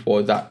 understand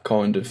why that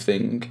kind of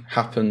thing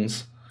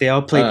happens. They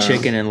all played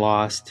chicken and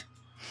lost.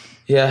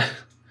 Yeah.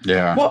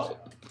 Yeah. What?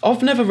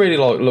 I've never really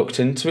looked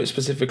into it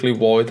specifically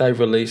why they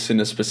release in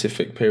a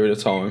specific period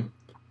of time.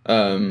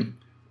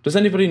 Does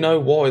anybody know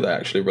why they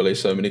actually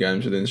release so many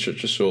games within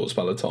such a short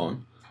spell of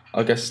time?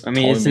 I guess. I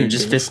mean, isn't it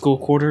just fiscal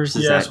quarters?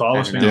 That's what I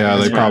was thinking. Yeah,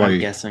 they probably. I'm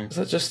guessing. Is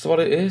that just what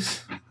it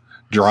is?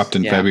 Dropped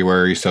in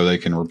February so they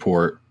can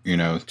report,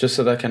 just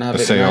so they can have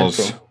the it sales.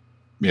 In April.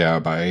 Yeah,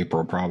 by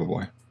April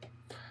probably.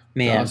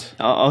 Man,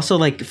 also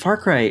like Far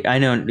Cry. I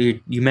know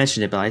you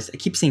mentioned it, but I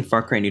keep seeing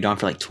Far Cry New Dawn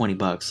for like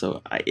 $20.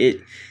 So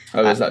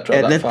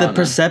the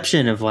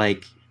perception of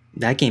like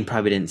that game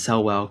probably didn't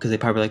sell well because they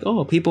probably like,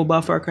 oh, people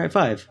bought Far Cry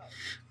 5.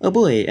 Oh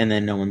boy, and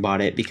then no one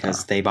bought it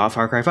because they bought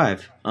Far Cry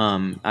 5.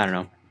 I don't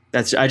know.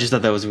 I just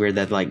thought that was weird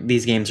that like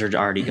these games are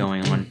already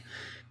going on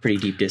pretty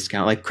deep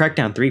discount. Like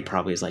Crackdown 3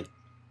 probably has hit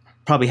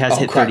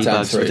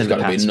 $30 within the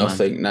past month.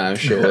 Nothing now,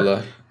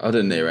 surely. I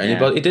didn't hear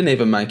anybody. It didn't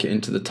even make it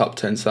into the top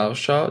 10 sales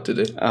chart, did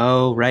it?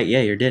 Oh right, yeah,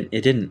 it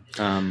didn't.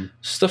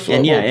 Stuff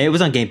like it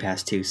was on Game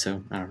Pass too.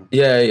 So I don't know.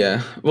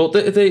 Yeah. Well,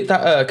 that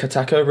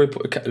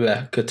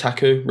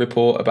Kotaku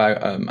report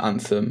about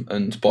Anthem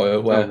and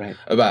BioWare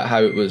about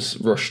how it was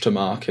rushed to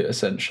market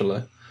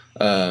essentially.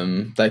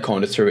 They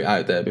kind of threw it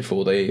out there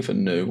before they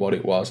even knew what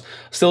it was.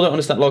 Still don't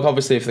understand. Like,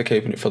 obviously, if they're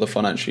keeping it for the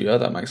financial year,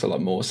 that makes a lot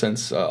more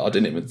sense. I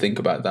didn't even think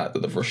about that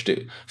they've rushed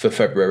it for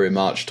February,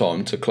 March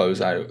time to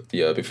close out the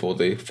year before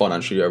the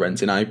financial year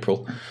ends in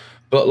April.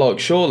 But like,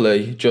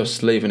 surely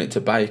just leaving it to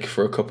bake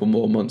for a couple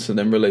more months and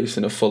then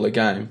releasing a fuller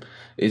game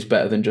is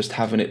better than just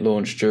having it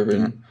launched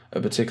during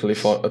a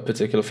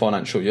particular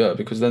financial year,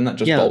 because then that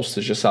just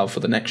bolsters yourself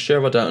for the next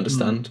year. I don't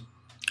understand.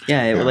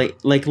 Yeah,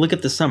 like look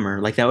at the summer.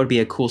 Like that would be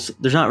a cool.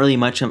 There's not really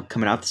much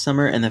coming out this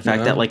summer, and the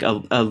fact that like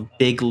a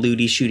big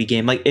looty shooty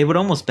game, like it would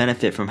almost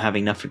benefit from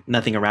having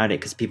nothing around it,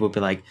 because people would be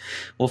like,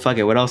 well, fuck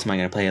it, what else am I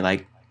gonna play?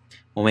 Like,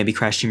 well, maybe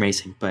Crash Team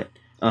Racing, but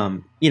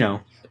I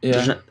think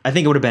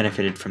it would have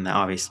benefited from that.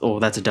 Obviously,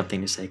 that's a dumb thing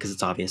to say because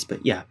it's obvious,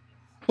 but yeah.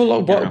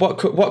 Well, like,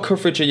 what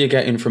coverage are you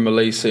getting from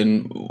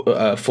releasing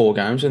 4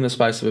 games in the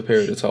space of a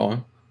period of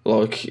time?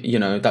 Like,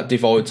 that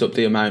divides up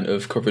the amount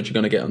of coverage you're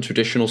going to get on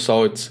traditional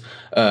sites,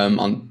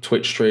 on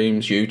Twitch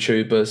streams,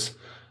 YouTubers.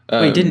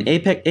 Wait, didn't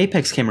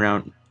Apex came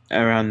around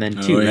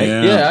then too, right?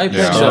 Yeah,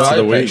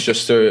 Apex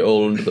just threw it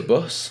all under the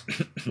bus,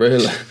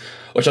 really.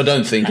 Which I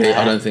don't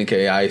think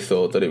EA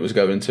thought that it was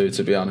going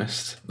to be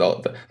honest.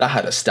 That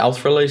had a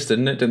stealth release,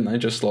 didn't it? Didn't they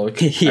just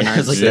like it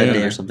was like that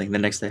day or something, the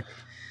next day.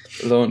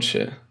 Launch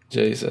it.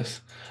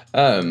 Jesus.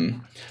 So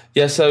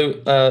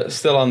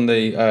still on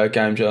the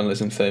game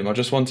journalism theme, I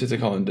just wanted to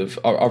kind of...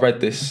 I read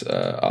this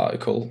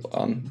article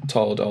on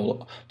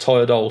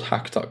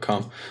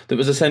tiredoldhack.com that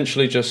was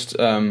essentially just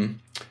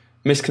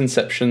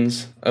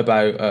misconceptions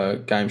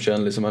about game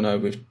journalism. I know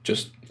we've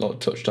just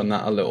touched on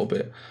that a little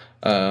bit.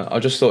 I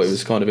just thought it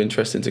was kind of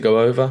interesting to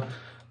go over.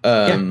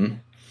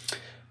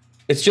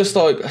 It's just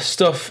like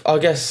stuff, I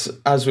guess,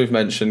 as we've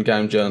mentioned,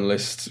 game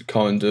journalists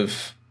kind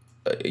of...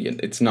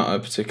 it's not a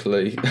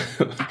particularly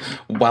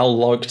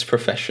well-logged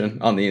profession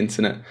on the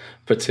internet,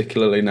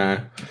 particularly now.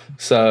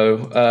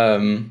 So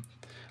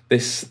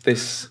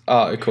this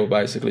article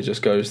basically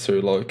just goes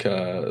through like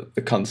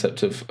the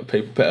concept of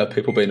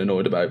people being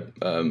annoyed about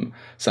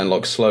saying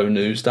like slow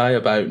news day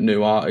about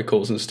new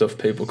articles and stuff,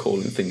 people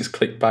calling things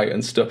clickbait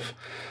and stuff.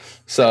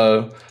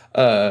 So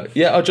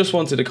yeah, I just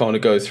wanted to kind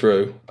of go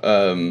through.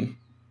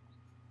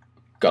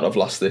 God, I've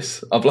lost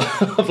this. I've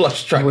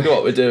lost track of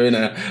what we're doing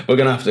here. We're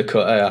gonna have to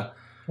cut here.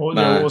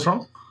 What was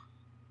wrong?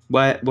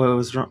 What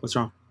was wrong? What's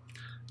wrong?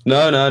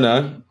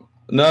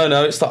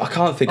 No, it's like I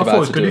can't think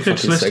about it to do a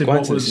fucking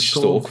segue. This is just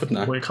awkward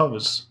now. What it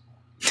covers.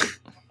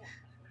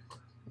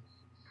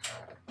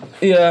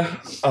 Yeah.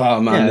 Oh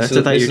man, this is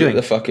a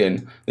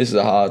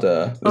hard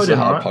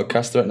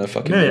podcast. There ain't no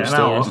fucking news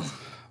stories.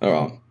 All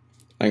right,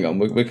 hang on.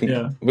 We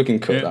can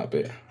cut that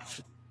bit.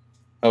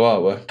 Oh,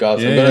 are we? God,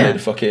 I'm gonna need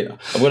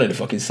a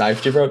fucking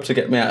safety rope to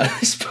get me out of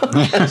this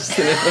podcast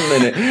in a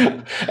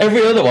minute.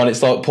 Every other one,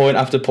 it's like point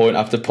after point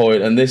after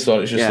point, and this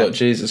one, it's just like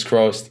Jesus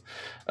Christ.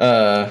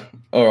 All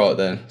right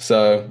then.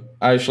 So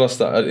how shall I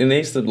start? It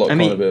needs to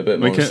kind of be a bit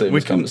more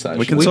serious conversation.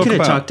 We could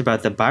have talked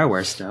about the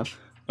Bioware stuff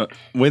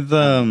with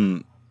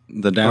the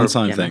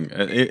downtime thing.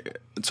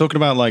 Talking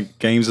about like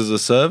games as a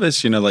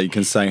service, like you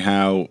can say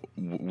how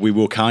we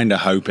were kind of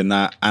hoping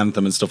that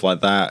Anthem and stuff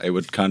like that, it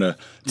would kind of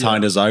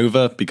tide us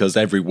over because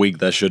every week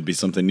there should be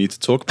something new to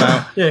talk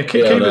about. Keep with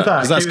that.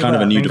 Because that's kind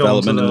of a new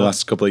development in the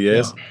last couple of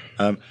years.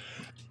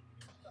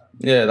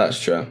 Yeah,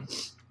 that's true.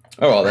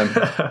 All right then.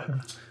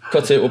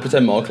 Cut it. We'll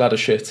pretend Mark had a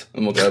shit,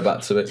 and we'll go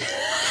back to it.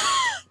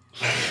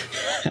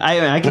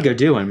 I could go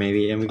do one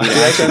maybe, and we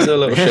can do a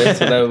little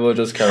shit, and then we'll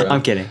just carry on.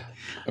 I'm kidding.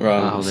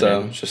 Right.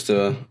 So just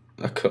do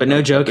a cut. But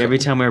no joke. Every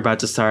time we're about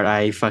to start,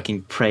 I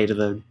fucking pray to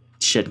the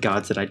shit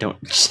gods that I don't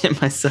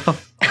shit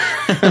myself,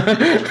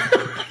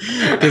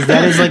 because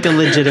that is like a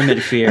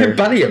legitimate fear.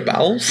 Bally your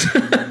bowels.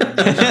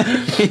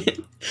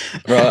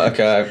 Right.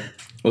 Okay.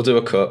 We'll do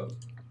a cut.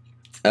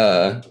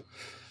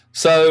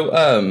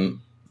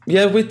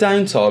 Yeah, with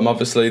downtime,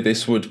 obviously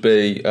this would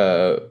be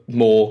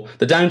more.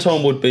 The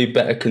downtime would be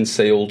better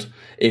concealed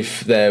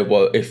if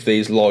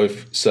these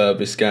live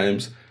service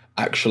games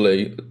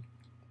actually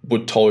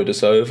would tide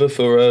us over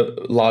for a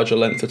larger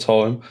length of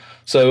time.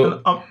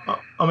 So, I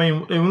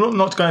mean, we're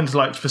not going into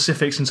like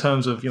specifics in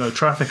terms of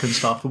traffic and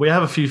stuff, but we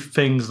have a few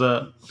things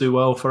that do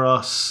well for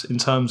us in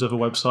terms of a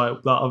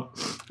website that are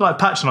like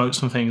patch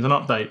notes and things and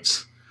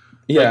updates.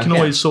 Yeah, we can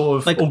always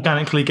sort of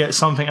organically get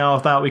something out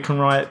of that. We can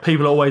write,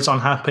 people are always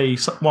unhappy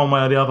one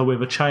way or the other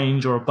with a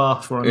change or a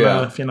buff or a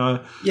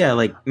nerf, Yeah,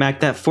 like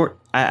Mac,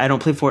 I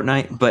don't play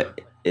Fortnite,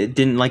 but it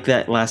didn't like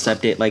that last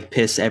update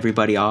piss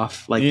everybody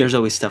off. There's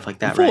always stuff like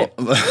that, right?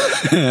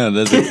 Yeah,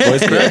 there's a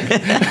voice crack.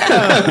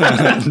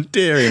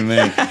 Deary me.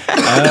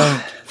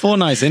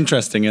 Fortnite's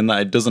interesting in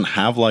that it doesn't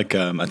have a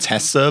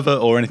test server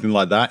or anything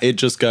like that. It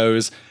just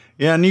goes,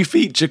 new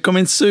feature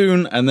coming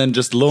soon, and then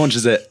just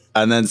launches it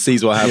and then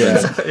sees what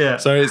happens. Yeah.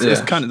 So it's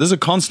kind of, there's a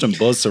constant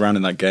buzz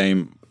surrounding that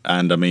game,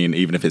 and I mean,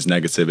 even if it's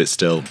negative, it's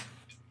still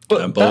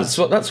buzz.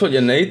 That's what you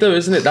need, though,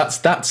 isn't it?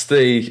 That's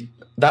the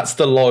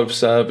live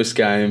service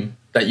game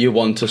that you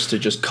want us to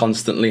just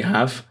constantly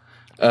have.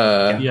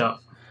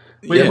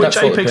 Which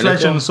Apex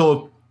Legends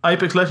sort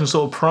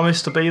of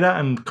promised to be that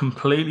and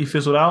completely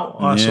fizzled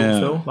out. I sort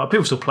of feel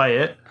people still play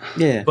it.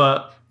 Yeah,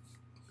 but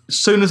as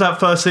soon as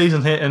that first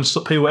season hit and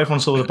everyone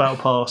saw the battle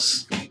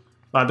pass,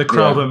 the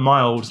crowd went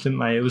mild, didn't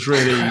they? It was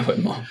really,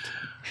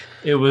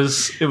 it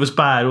was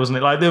bad, wasn't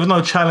it? There was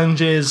no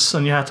challenges,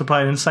 and you had to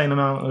play an insane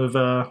amount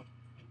of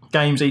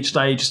games each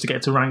day just to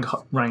get to rank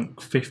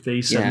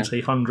 50, 70,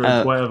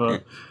 100, whatever.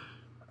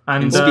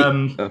 And it's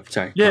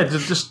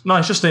just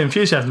the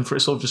enthusiasm for it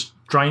sort of just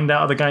drained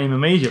out of the game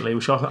immediately,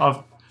 which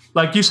I've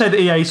like you said,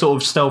 EA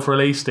sort of stealth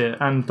released it,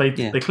 and they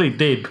clearly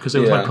did because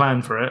there was no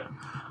plan for it.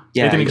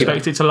 Yeah, they didn't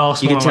expect it to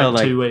last more than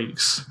 2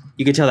 weeks.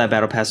 You could tell that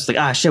battle pass was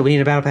like, shit, we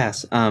need a battle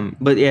pass.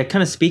 But yeah,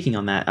 kind of speaking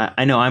on that,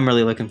 I know I'm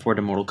really looking forward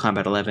to Mortal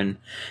Kombat 11,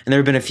 and there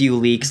have been a few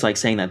leaks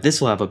saying that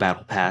this will have a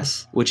battle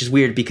pass, which is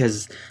weird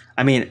because,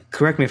 I mean,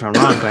 correct me if I'm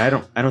wrong, but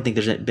I don't think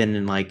there's been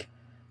in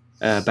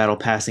battle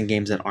pass in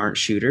games that aren't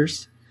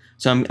shooters.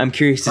 So I'm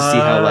curious to see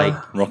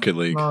how Rocket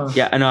League.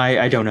 Yeah, no,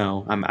 I don't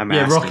know. I'm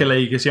asking. Rocket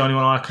League is the only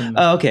one I can.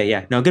 Oh, okay,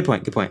 yeah, no, good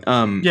point.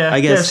 I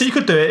guess so. You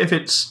could do it if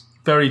it's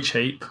very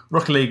cheap.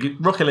 Rocket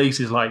League's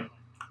is like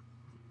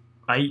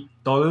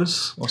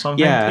 $8 or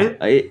something. Yeah,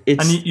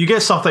 and you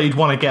get stuff that you'd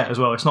want to get as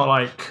well. It's not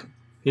like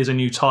here's a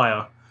new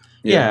tire.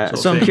 Yeah,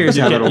 so I'm curious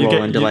how that'll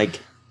roll into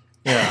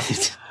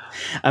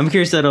I'm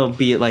curious that'll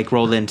be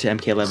rolled into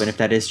MK11 if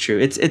that is true.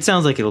 It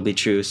sounds like it'll be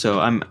true.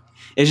 So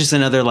it's just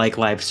another live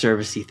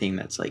servicey thing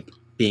that's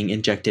being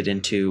injected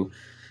into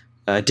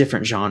a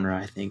different genre,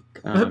 I think.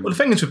 Well, the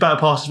thing is with Battle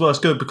Pass as well, it's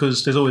good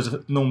because there's always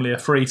normally a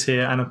free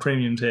tier and a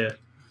premium tier,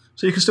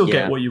 so you can still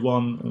get what you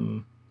want.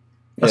 And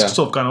that's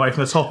sort of going away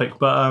from the topic,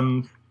 but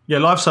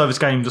live service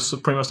games are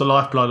pretty much the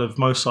lifeblood of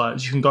most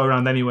sites. You can go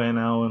around anywhere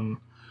now and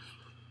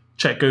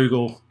check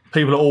Google.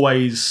 People are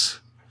always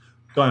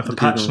going for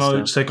patch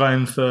notes. They're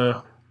going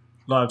for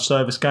live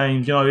service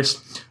games.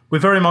 We're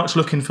very much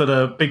looking for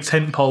the big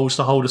tent poles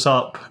to hold us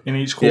up in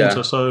each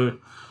quarter. So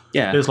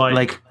there's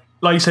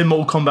like you said,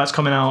 Mortal Kombat's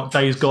coming out,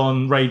 Days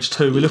Gone, Rage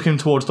 2. We're looking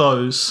towards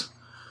those.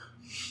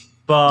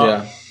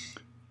 But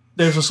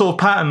there's a sort of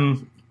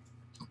pattern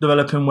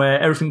developing where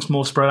everything's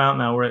more spread out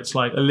now, where it's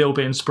like a little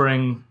bit in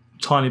spring,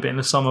 tiny bit in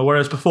the summer,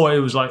 whereas before it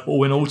was like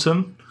all in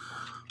autumn.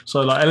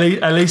 So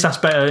like at least that's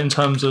better in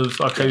terms of,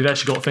 okay, we've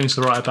actually got things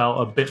to write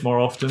about a bit more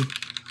often.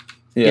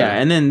 Yeah,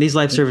 and then these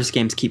live service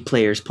games keep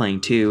players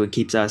playing too. It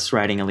keeps us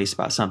writing at least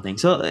about something.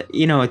 So,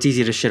 it's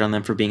easy to shit on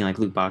them for being like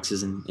loot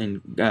boxes and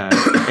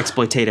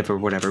exploitative or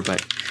whatever,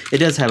 but it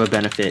does have a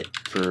benefit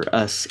for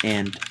us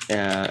and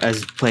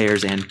as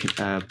players and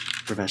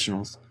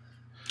professionals.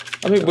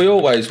 I mean, we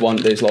always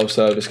want these live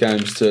service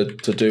games to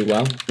do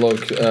well.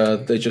 Like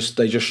they just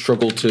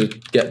struggle to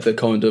get the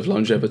kind of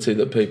longevity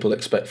that people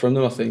expect from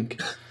them, I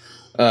think.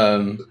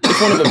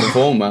 If one of them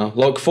perform well,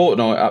 like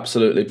Fortnite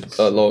absolutely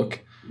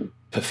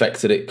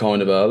perfected it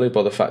kind of early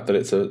by the fact that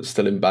it's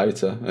still in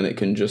beta and it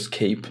can just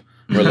keep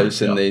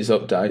releasing these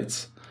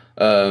updates.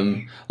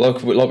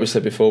 Like we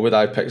said before with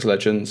Apex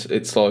Legends,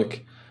 it's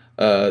like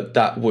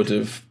that would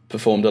have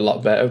performed a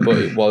lot better, but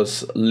it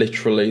was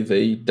literally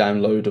the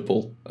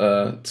downloadable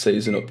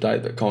season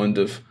update that kind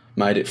of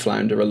made it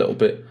flounder a little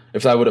bit.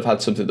 If they would have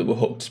had something that would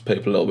hooked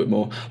people a little bit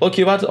more, like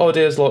you had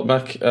ideas like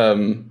Mac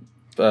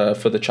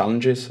for the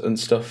challenges and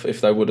stuff, if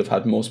they would have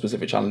had more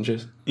specific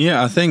challenges.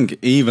 Yeah, I think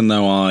even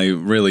though I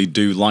really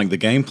do like the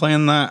gameplay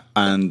in that,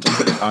 and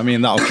I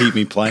mean that'll keep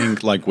me playing.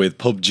 Like with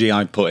PUBG,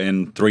 I put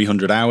in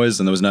 300 hours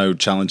and there was no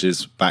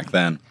challenges back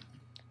then.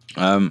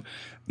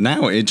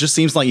 Now it just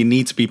seems like you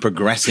need to be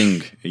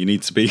progressing. You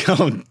need to be. Sorry,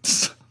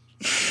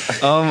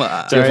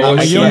 I'm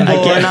a young boy.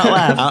 I cannot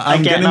laugh.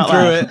 I'm getting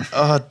through it.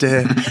 Oh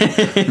dear.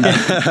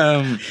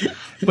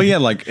 But yeah,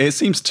 like it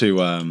seems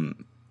to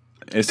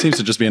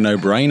just be a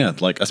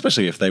no-brainer. Like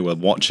especially if they were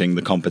watching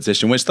the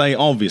competition, which they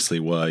obviously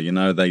were.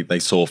 They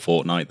saw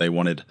Fortnite. They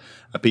wanted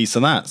a piece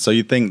of that. So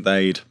you'd think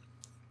they'd.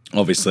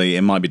 Obviously,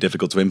 it might be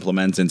difficult to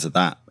implement into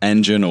that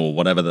engine or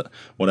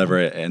whatever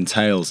it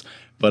entails.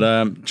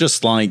 But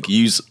just like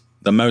use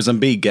the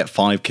Mozambique, get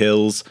 5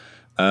 kills,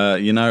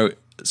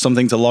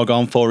 something to log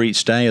on for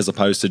each day as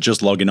opposed to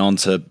just logging on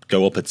to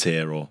go up a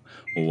tier or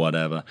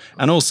whatever.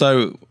 And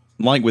also,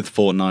 like with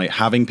Fortnite,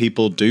 having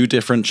people do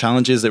different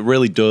challenges, it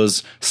really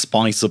does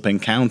spice up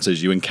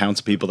encounters. You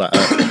encounter people that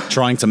are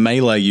trying to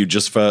melee you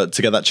just to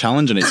get that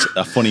challenge, and it's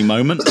a funny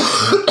moment.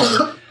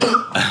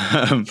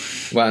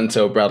 Well,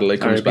 until Bradley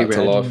comes back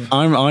to life.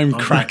 I'm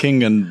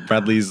cracking and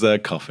Bradley's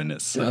coughing.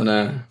 It's I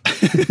know.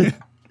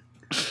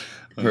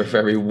 We're a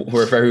very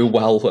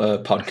well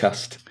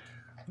podcast.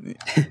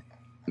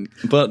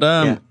 But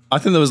I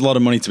think there was a lot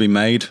of money to be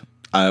made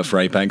for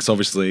Apex.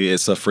 Obviously,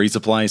 it's a free to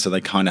play, so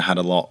they kind of had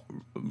a lot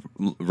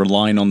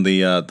relying on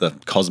the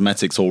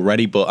cosmetics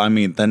already. But I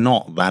mean, they're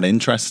not that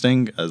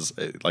interesting as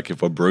like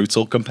if we're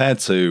brutal compared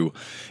to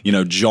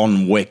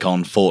John Wick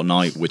on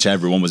Fortnite, which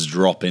everyone was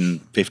dropping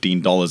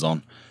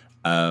 $15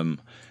 on.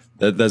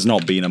 There's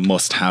not been a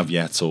must-have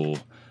yet or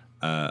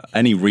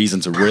any reason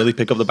to really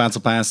pick up the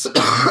battle pass.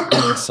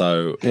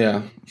 So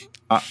yeah,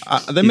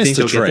 they missed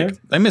a trick.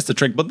 They missed a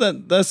trick,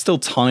 but there's still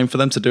time for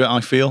them to do it,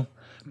 I feel.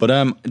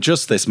 But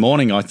just this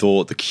morning, I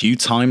thought the queue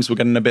times were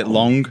getting a bit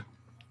long,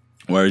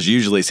 whereas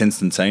usually it's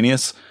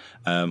instantaneous.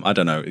 I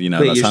don't know, Wait,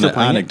 that's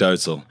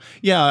anecdotal.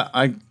 Yeah,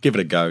 I give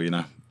it a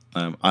go.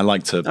 I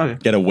like to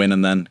get a win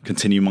and then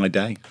continue my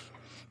day.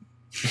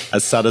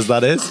 As sad as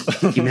that is,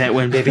 give me that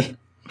win, baby.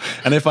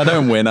 And if I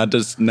don't win, I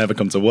just never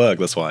come to work.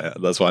 That's why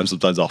I'm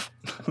sometimes off.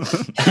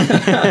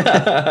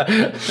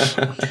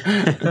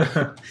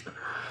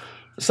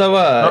 So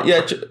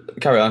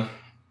carry on.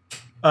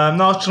 No,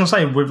 I was just going to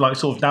say, with like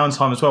sort of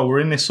downtime as well, we're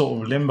in this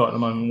sort of limbo at the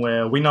moment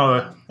where we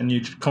know a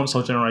new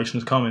console generation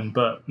is coming,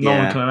 but no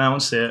one can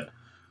announce it.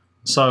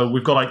 So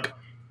we've got like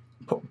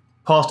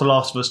past The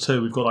Last of Us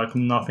 2, we've got like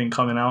nothing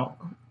coming out.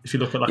 If you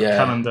look at like a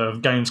calendar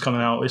of games coming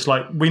out, it's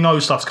like we know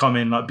stuff's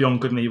coming, like Beyond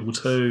Good and Evil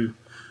 2.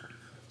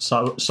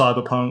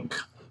 Cyberpunk,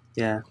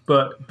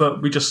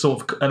 but we just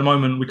sort of at the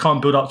moment we can't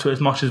build up to it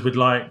as much as we'd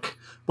like.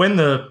 When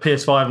the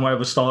PS5 and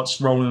whatever starts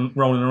rolling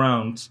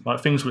around,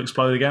 like things will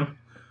explode again,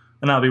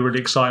 and that'll be really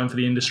exciting for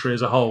the industry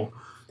as a whole.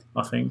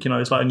 I think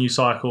it's like a new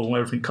cycle,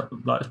 where everything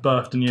like it's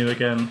birthed anew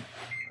again.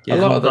 A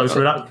lot of go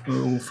through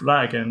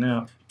that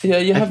again. Yeah,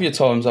 you have your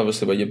times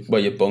obviously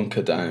where you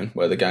bunker down,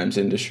 where the games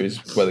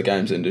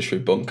industry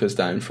bunkers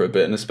down for a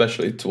bit, and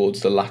especially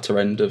towards the latter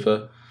end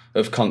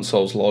of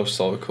consoles' life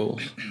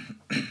cycles.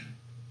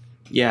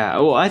 Yeah,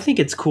 well, I think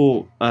it's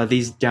cool,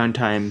 these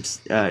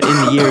downtimes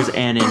in the years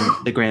and in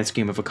the grand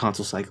scheme of a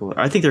console cycle.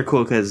 I think they're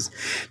cool because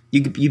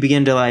you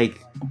begin to like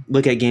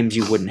look at games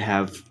you wouldn't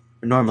have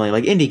normally,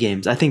 like indie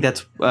games. I think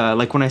that's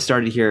like when I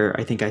started here,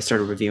 I think I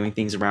started reviewing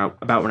things about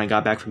when I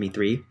got back from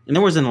E3, and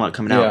there wasn't a lot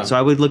coming out. So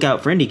I would look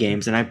out for indie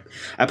games, and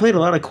I played a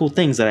lot of cool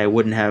things that I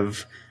wouldn't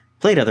have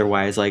played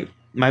otherwise. Like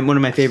one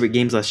of my favorite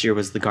games last year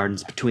was The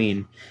Gardens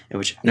Between,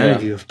 which none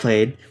of you have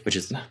played, which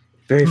is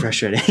Very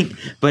frustrating,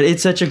 but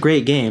it's such a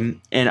great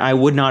game, and I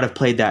would not have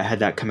played that had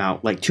that come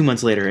out like 2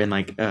 months later in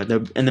like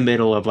in the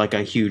middle of like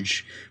a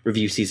huge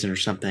review season or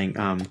something.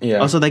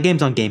 Also, that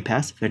game's on Game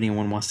Pass if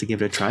anyone wants to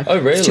give it a try. Oh,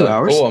 really? It's 2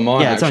 hours. Oh, I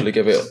might actually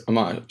give it. I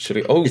might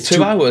actually. Oh, it's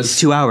 2 hours. It's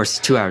 2 hours.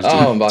 2 hours.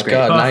 Oh my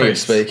god! Now you're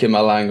speaking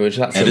my language.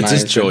 That's editor's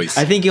amazing. choice.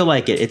 I think you'll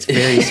like it. It's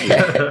very sweet.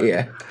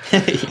 Yeah.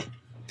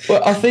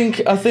 Well, I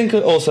think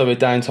also with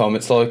downtime,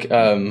 it's like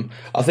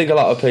I think a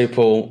lot of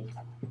people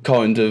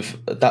kind of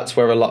that's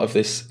where a lot of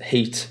this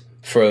heat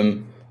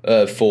from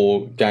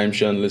for games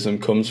journalism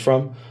comes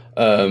from,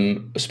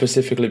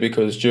 specifically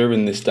because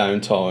during this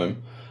downtime,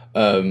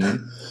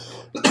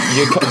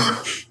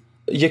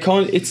 you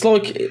can't. It's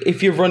like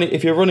if you're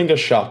running a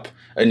shop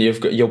and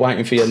you're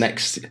waiting for your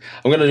next.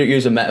 I'm going to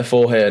use a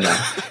metaphor here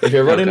now. If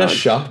you're running a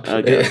shop,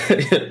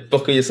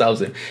 buckle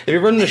yourselves in. If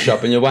you're running a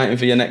shop and you're waiting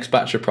for your next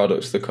batch of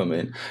products to come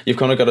in, you've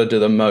kind of got to do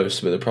the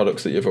most with the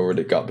products that you've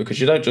already got, because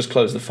you don't just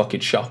close the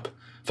fucking shop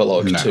for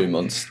like 2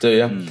 months, do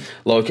you?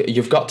 Like,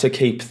 you've got to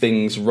keep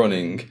things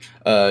running.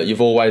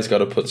 You've always got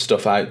to put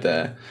stuff out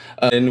there.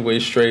 And we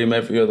stream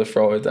every other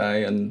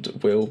Friday, and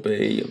we'll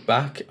be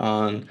back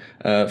on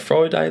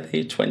Friday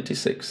the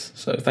 26th.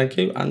 So thank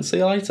you, and see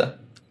you later.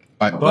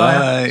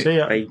 Bye. See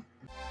ya. Bye.